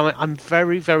thing where I'm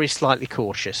very, very slightly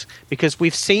cautious, because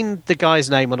we've seen the guy's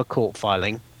name on a court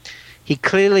filing. He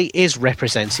clearly is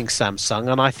representing Samsung,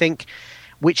 and I think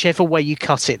whichever way you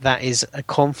cut it, that is a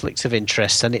conflict of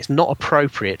interest, and it's not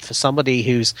appropriate for somebody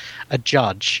who's a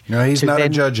judge. No, he's not a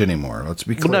judge anymore. Let's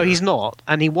be clear. No, he's not,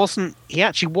 and he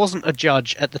actually wasn't a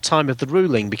judge at the time of the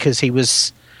ruling, because he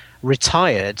was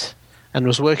retired and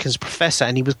was working as a professor,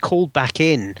 and he was called back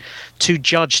in to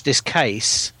judge this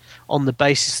case on the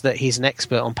basis that he's an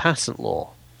expert on patent law.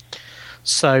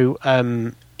 So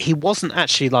he wasn't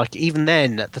actually, like, even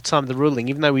then, at the time of the ruling,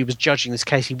 even though he was judging this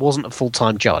case, he wasn't a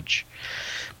full-time judge.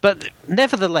 But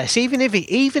nevertheless, even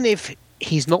if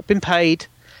he's not been paid,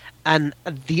 and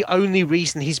the only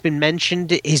reason he's been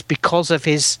mentioned is because of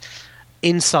his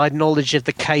inside knowledge of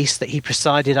the case that he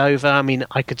presided over. I mean,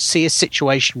 I could see a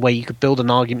situation where you could build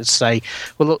an argument to say,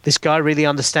 well, look, this guy really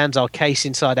understands our case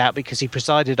inside out because he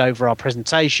presided over our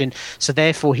presentation, so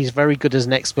therefore he's very good as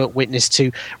an expert witness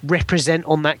to represent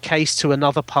on that case to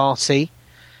another party.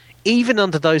 Even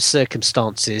under those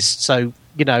circumstances, so,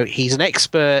 he's an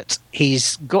expert,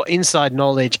 he's got inside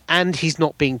knowledge, and he's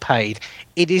not being paid,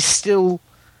 it is still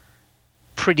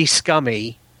pretty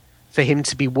scummy for him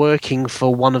to be working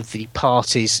for one of the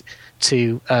parties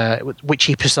to which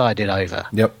he presided over.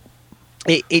 Yep.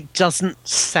 It doesn't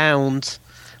sound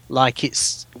like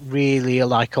it's really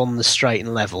like on the straight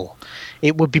and level.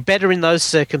 It would be better in those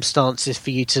circumstances for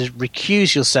you to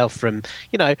recuse yourself from,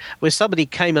 where somebody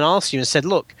came and asked you and said,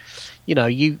 look,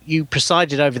 you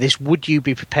presided over this, would you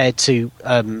be prepared to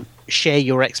share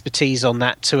your expertise on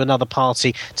that to another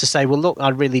party to say, well, look, I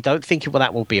really don't think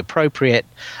that will be appropriate.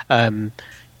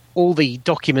 All the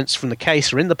documents from the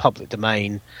case are in the public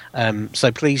domain,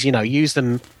 so please, use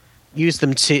them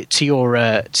to your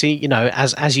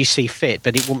as you see fit.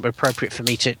 But it wouldn't be appropriate for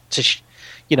me to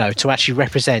actually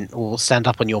represent or stand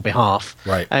up on your behalf.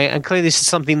 Right. And clearly, this is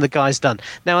something the guy's done.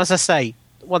 Now, as I say,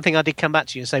 one thing I did come back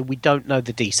to you and say, we don't know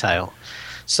the detail.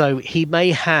 So he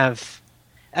may have,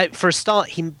 for a start,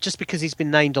 just because he's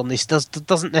been named on this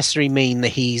doesn't necessarily mean that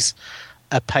he's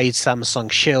a paid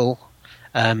Samsung shill.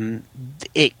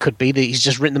 It could be that he's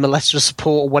just written them a letter of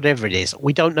support or whatever it is.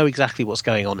 We don't know exactly what's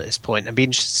going on at this point. I'd be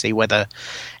interested to see whether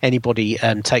anybody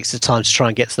takes the time to try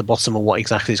and get to the bottom of what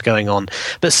exactly is going on.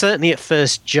 But certainly at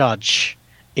first judge,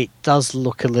 it does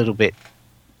look a little bit...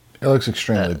 It looks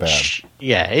extremely bad.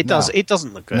 Yeah, it does. It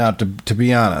doesn't look good. Now, to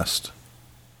be honest,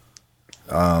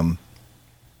 I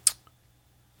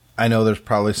know there's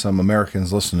probably some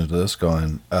Americans listening to this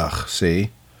going, ugh,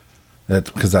 see?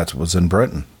 Because that's what's in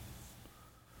Britain.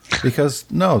 Because,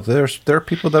 no, there are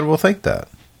people that will think that.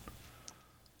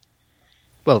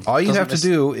 Well, all you have to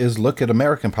do is look at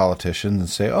American politicians and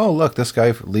say, oh, look, this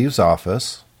guy leaves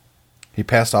office. He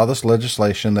passed all this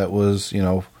legislation that was,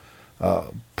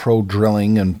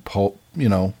 pro-drilling and,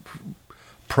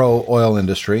 pro-oil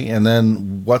industry. And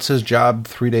then what's his job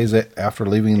 3 days after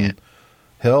leaving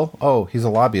Hill? Oh, he's a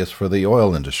lobbyist for the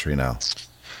oil industry now.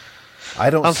 I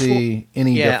don't see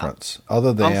any difference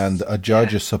other than a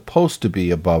judge is supposed to be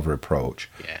above reproach,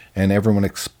 and everyone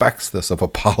expects this of a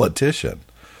politician,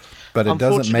 but it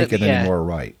doesn't make it any more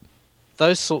right.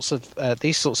 These sorts of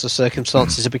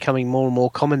circumstances are becoming more and more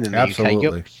common in the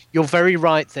Absolutely. UK. You're very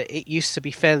right that it used to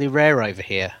be fairly rare over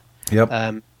here.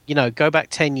 Yep. Go back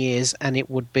 10 years and it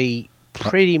would be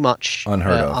pretty much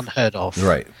unheard of.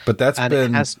 Right, but that's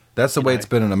the way it's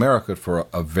been in America for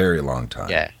a very long time.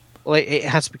 Yeah. Well, it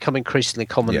has become increasingly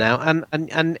common now,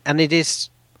 and it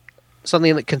is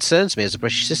something that concerns me as a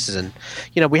British citizen.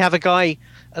 We have a guy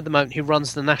at the moment who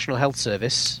runs the National Health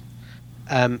Service,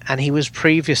 and he was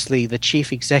previously the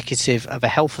chief executive of a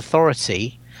health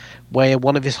authority where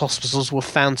one of his hospitals were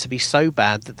found to be so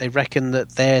bad that they reckon that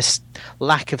their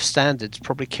lack of standards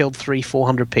probably killed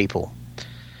 300-400 people,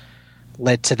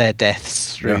 led to their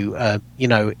deaths through,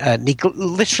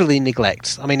 literally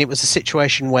neglect. I mean, it was a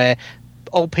situation where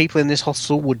old people in this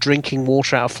hospital were drinking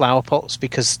water out of flower pots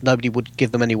because nobody would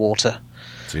give them any water.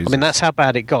 I mean, that's how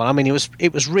bad it got. I mean,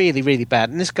 it was really, really bad.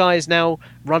 And this guy is now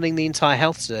running the entire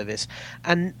health service,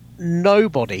 and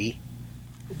nobody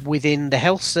within the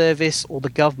health service or the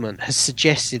government has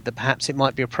suggested that perhaps it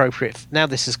might be appropriate, now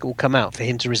this has all come out, for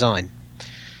him to resign.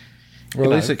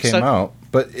 Well, at least it came out.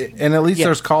 And at least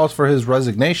there's calls for his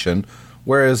resignation,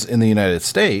 whereas in the United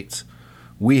States,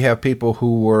 we have people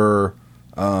who were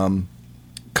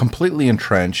completely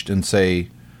entrenched in, say,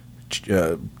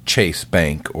 Chase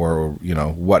Bank or,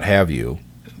 what have you,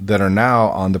 that are now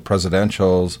on the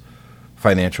presidential's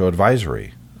financial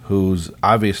advisory, whose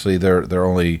obviously their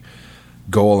only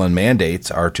goal and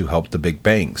mandates are to help the big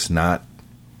banks, not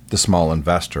the small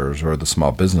investors or the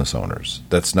small business owners.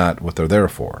 That's not what they're there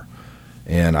for.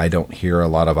 And I don't hear a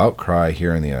lot of outcry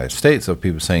here in the United States of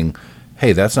people saying,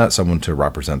 hey, that's not someone to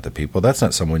represent the people. That's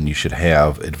not someone you should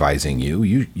have advising you.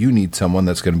 You need someone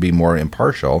that's going to be more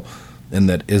impartial and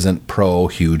that isn't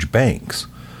pro-huge banks.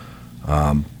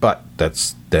 But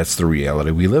that's the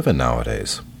reality we live in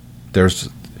nowadays.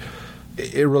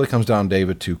 It really comes down,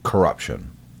 David, to corruption.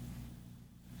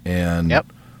 And,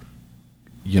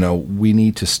 we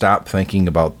need to stop thinking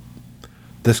about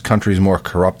this country's more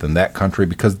corrupt than that country,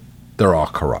 because they're all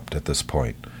corrupt at this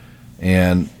point.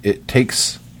 And it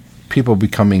takes people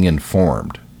becoming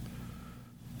informed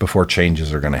before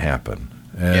changes are going to happen.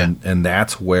 And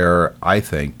that's where I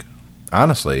think,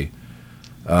 honestly,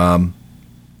 outlets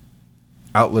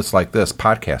like this,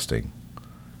 podcasting,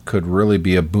 could really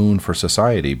be a boon for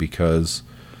society, because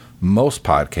most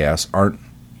podcasts aren't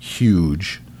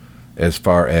huge as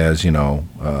far as,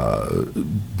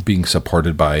 being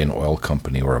supported by an oil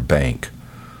company or a bank.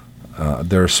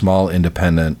 They're small,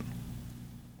 independent,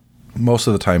 most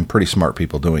of the time pretty smart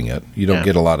people doing it. You don't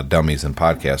get a lot of dummies in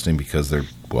podcasting because they're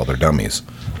dummies.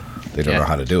 They don't know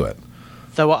how to do it.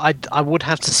 Though I would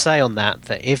have to say on that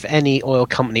if any oil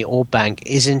company or bank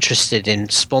is interested in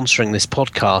sponsoring this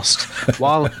podcast,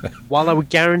 while I would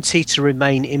guarantee to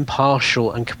remain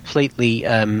impartial and completely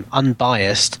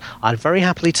unbiased, I'd very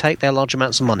happily take their large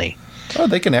amounts of money. Oh,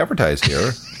 they can advertise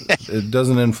here. It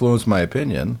doesn't influence my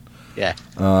opinion. Yeah.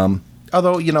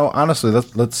 Although, honestly,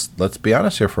 let's be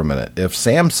honest here for a minute. If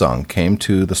Samsung came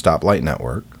to the Stoplight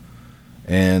Network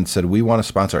and said, we want to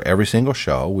sponsor every single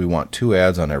show, we want 2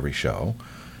 ads on every show,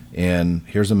 and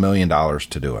here's $1 million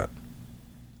to do it,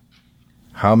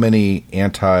 how many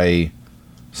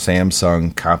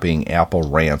anti-Samsung copying Apple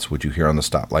rants would you hear on the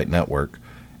Stoplight Network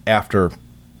after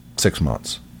 6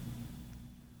 months?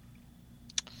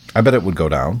 I bet it would go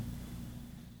down.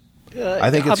 I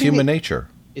think it's human nature.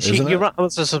 You're right. I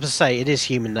was just going to say, it is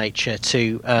human nature to...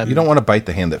 you don't want to bite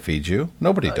the hand that feeds you.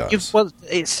 Nobody does.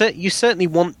 You certainly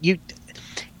want...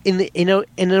 In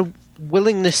a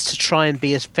willingness to try and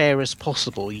be as fair as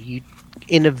possible, you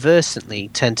inadvertently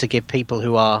tend to give people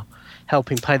who are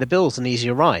helping pay the bills an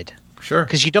easier ride. Sure.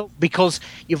 Because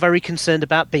you're very concerned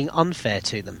about being unfair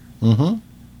to them. Mm-hmm.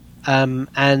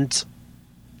 And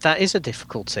that is a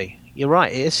difficulty. You're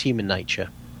right. It is human nature.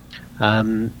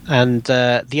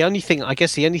 The only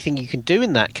thing you can do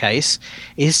in that case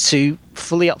is to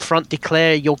fully upfront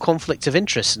declare your conflict of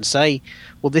interest and say,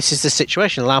 well, this is the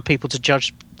situation, allow people to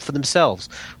judge for themselves.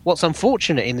 What's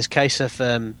unfortunate in this case of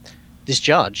this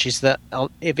judge is that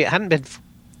if it hadn't been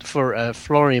for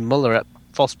Florian Muller at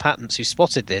Foss Patents who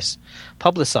spotted this,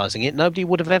 publicizing it, nobody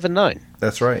would have ever known.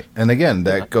 That's right. And again,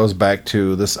 that goes back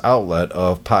to this outlet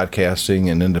of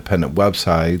podcasting and independent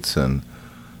websites and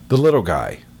the little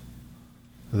guy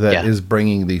that is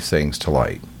bringing these things to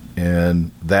light.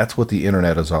 And that's what the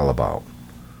internet is all about.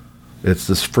 It's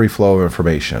this free flow of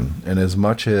information. And as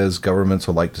much as governments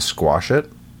would like to squash it,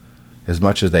 as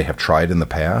much as they have tried in the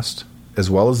past, as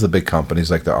well as the big companies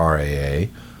like the RAA,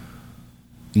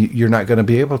 you're not going to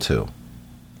be able to.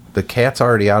 The cat's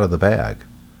already out of the bag.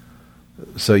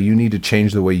 So you need to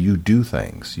change the way you do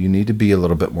things. You need to be a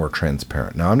little bit more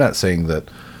transparent. Now, I'm not saying that,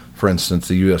 for instance,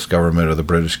 the U.S. government or the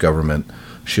British government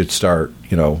should start,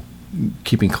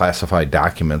 keeping classified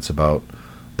documents about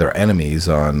their enemies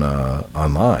on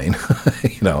online,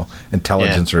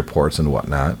 intelligence reports and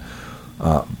whatnot.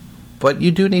 But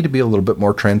you do need to be a little bit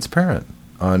more transparent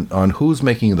on who's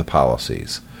making the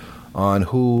policies, on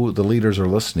who the leaders are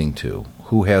listening to,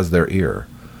 who has their ear,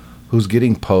 who's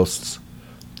getting posts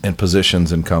and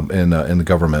positions in the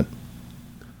government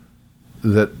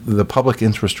that the public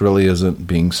interest really isn't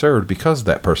being served because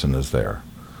that person is there.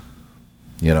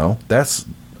 That's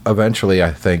eventually,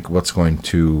 I think, what's going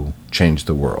to change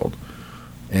the world.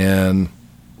 And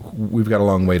we've got a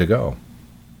long way to go.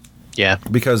 Yeah.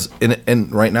 Because,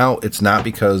 and right now, it's not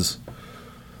because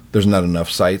there's not enough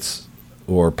sites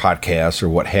or podcasts or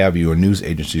what have you or news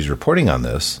agencies reporting on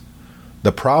this.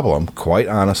 The problem, quite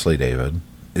honestly, David,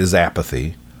 is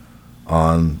apathy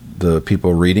on the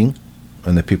people reading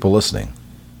and the people listening.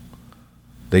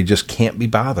 They just can't be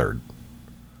bothered.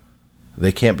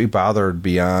 They can't be bothered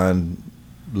beyond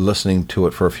listening to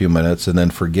it for a few minutes and then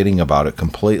forgetting about it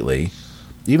completely.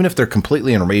 Even if they're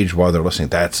completely enraged while they're listening,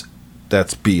 that's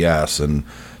BS and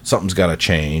something's got to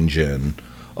change. And,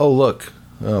 oh, look,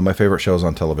 my favorite show's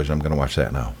on television. I'm going to watch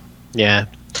that now. Yeah.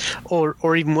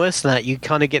 Or even worse than that, you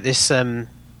kind of get this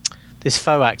this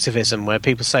faux activism where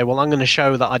people say, well, I'm going to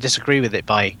show that I disagree with it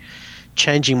by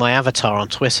changing my avatar on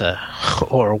Twitter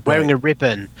or wearing a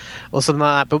ribbon or something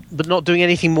like that, but not doing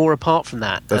anything more apart from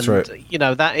that. That's and, right. You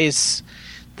know,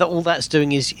 all that's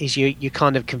doing is you're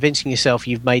kind of convincing yourself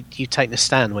you've taken a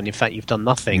stand when in fact you've done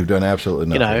nothing. You've done absolutely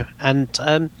nothing. You know,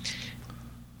 and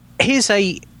here's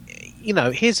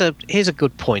a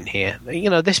good point here.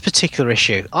 You know, this particular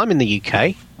issue, I'm in the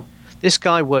UK. This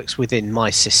guy works within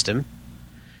my system.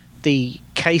 The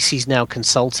case he's now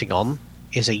consulting on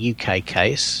is a UK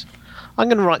case. I'm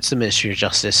going to write to the Ministry of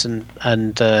Justice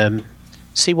and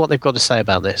see what they've got to say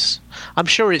about this. I'm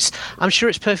sure it's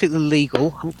perfectly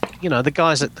legal. You know, the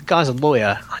guy's a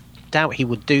lawyer. I doubt he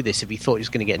would do this if he thought he was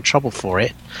going to get in trouble for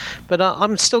it. But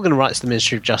I'm still going to write to the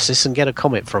Ministry of Justice and get a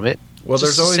comment from it. Well,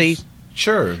 there's always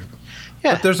sure.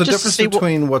 Yeah, but there's a difference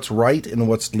between what's right and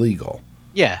what's legal.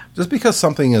 Yeah. Just because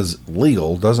something is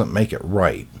legal doesn't make it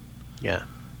right. Yeah.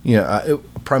 Yeah, a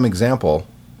prime example,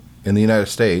 in the United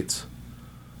States,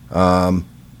 in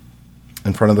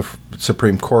front of the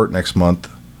Supreme Court next month,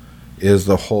 is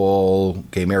the whole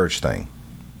gay marriage thing.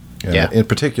 Yeah. In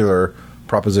particular,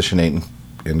 Proposition 8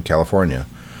 in California.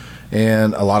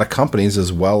 And a lot of companies,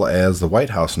 as well as the White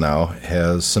House now,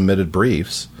 has submitted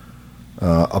briefs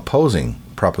opposing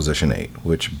Proposition 8,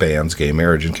 which bans gay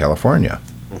marriage in California.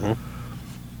 Mm-hmm.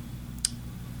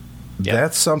 Yep.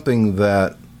 That's something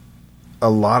that a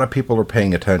lot of people are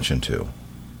paying attention to.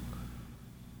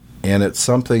 And it's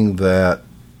something that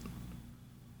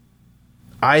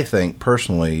I think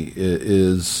personally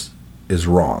is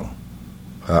wrong.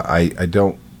 I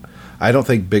don't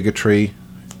think bigotry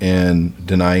and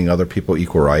denying other people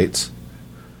equal rights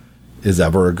is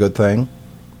ever a good thing.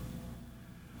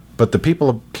 But the people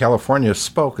of California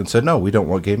spoke and said, no, we don't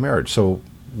want gay marriage. So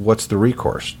what's the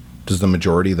recourse? Does the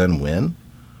majority then win?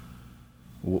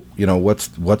 You know, what's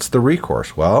the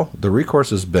recourse? Well, the recourse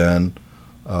has been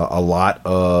a lot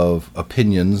of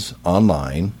opinions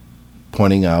online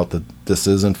pointing out that this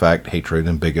is, in fact, hatred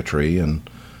and bigotry and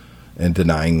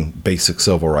denying basic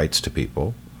civil rights to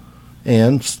people.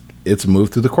 And it's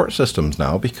moved through the court systems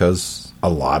now because a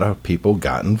lot of people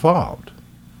got involved.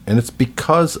 And it's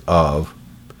because of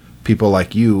people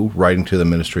like you writing to the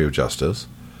Ministry of Justice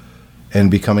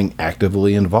and becoming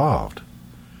actively involved.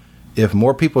 If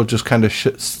more people just kind of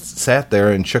sat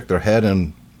there and shook their head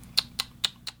and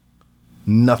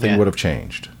nothing would have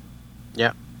changed.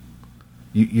 Yeah.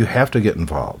 You have to get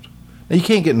involved. Now, you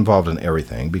can't get involved in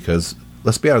everything because,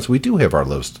 let's be honest, we do have our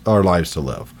lives to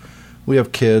live. We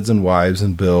have kids and wives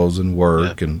and bills and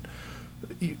work, and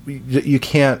you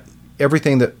can't,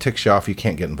 everything that ticks you off, you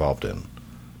can't get involved in.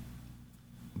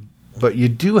 But you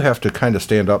do have to kind of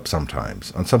stand up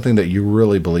sometimes on something that you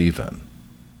really believe in.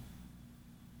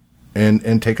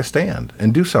 And take a stand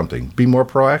and do something. Be more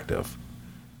proactive.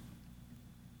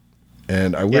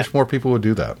 And I wish more people would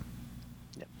do that.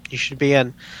 You should be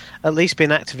at least be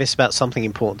an activist about something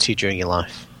important to you during your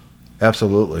life.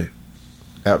 Absolutely.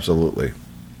 Absolutely.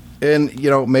 And, you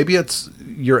know, maybe it's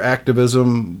your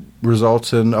activism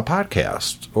results in a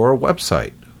podcast or a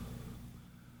website.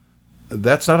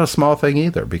 That's not a small thing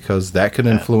either, because that can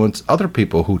influence other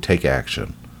people who take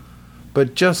action.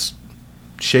 But just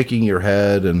shaking your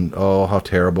head and, oh, how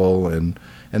terrible, and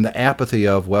the apathy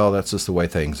of, well, that's just the way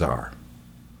things are.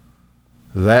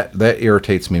 That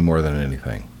irritates me more than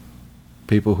anything.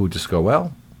 People who just go,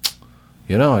 well,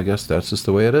 you know, I guess that's just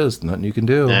the way it is. Nothing you can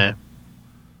do. Nah.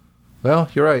 Well,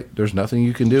 you're right. There's nothing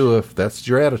you can do if that's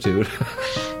your attitude.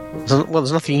 Well,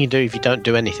 there's nothing you can do if you don't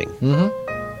do anything. Mm-hmm.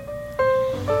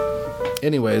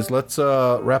 Anyways, let's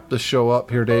wrap this show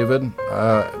up here, David.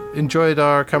 Enjoyed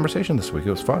our conversation this week.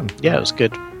 It was fun. Yeah, it was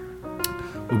good.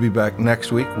 We'll be back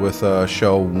next week with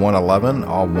show 111,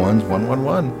 all ones,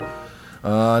 111.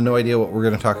 No idea what we're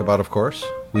going to talk about, of course.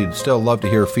 We'd still love to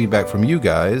hear feedback from you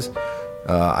guys.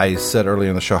 I said earlier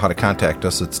in the show how to contact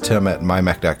us. It's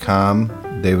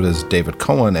tim@mymac.com. David is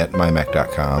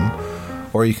davidcohen@mymac.com.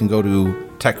 Or you can go to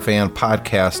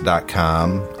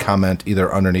techfanpodcast.com, comment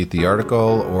either underneath the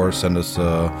article or send us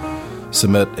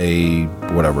submit a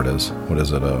whatever it is. What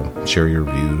is it? Share your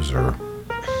views or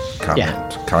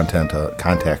comment, contact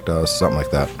us, something like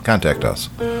that. Contact us.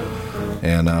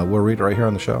 And we'll read it right here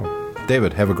on the show.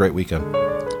 David, have a great weekend.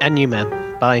 And you, man.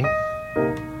 Bye.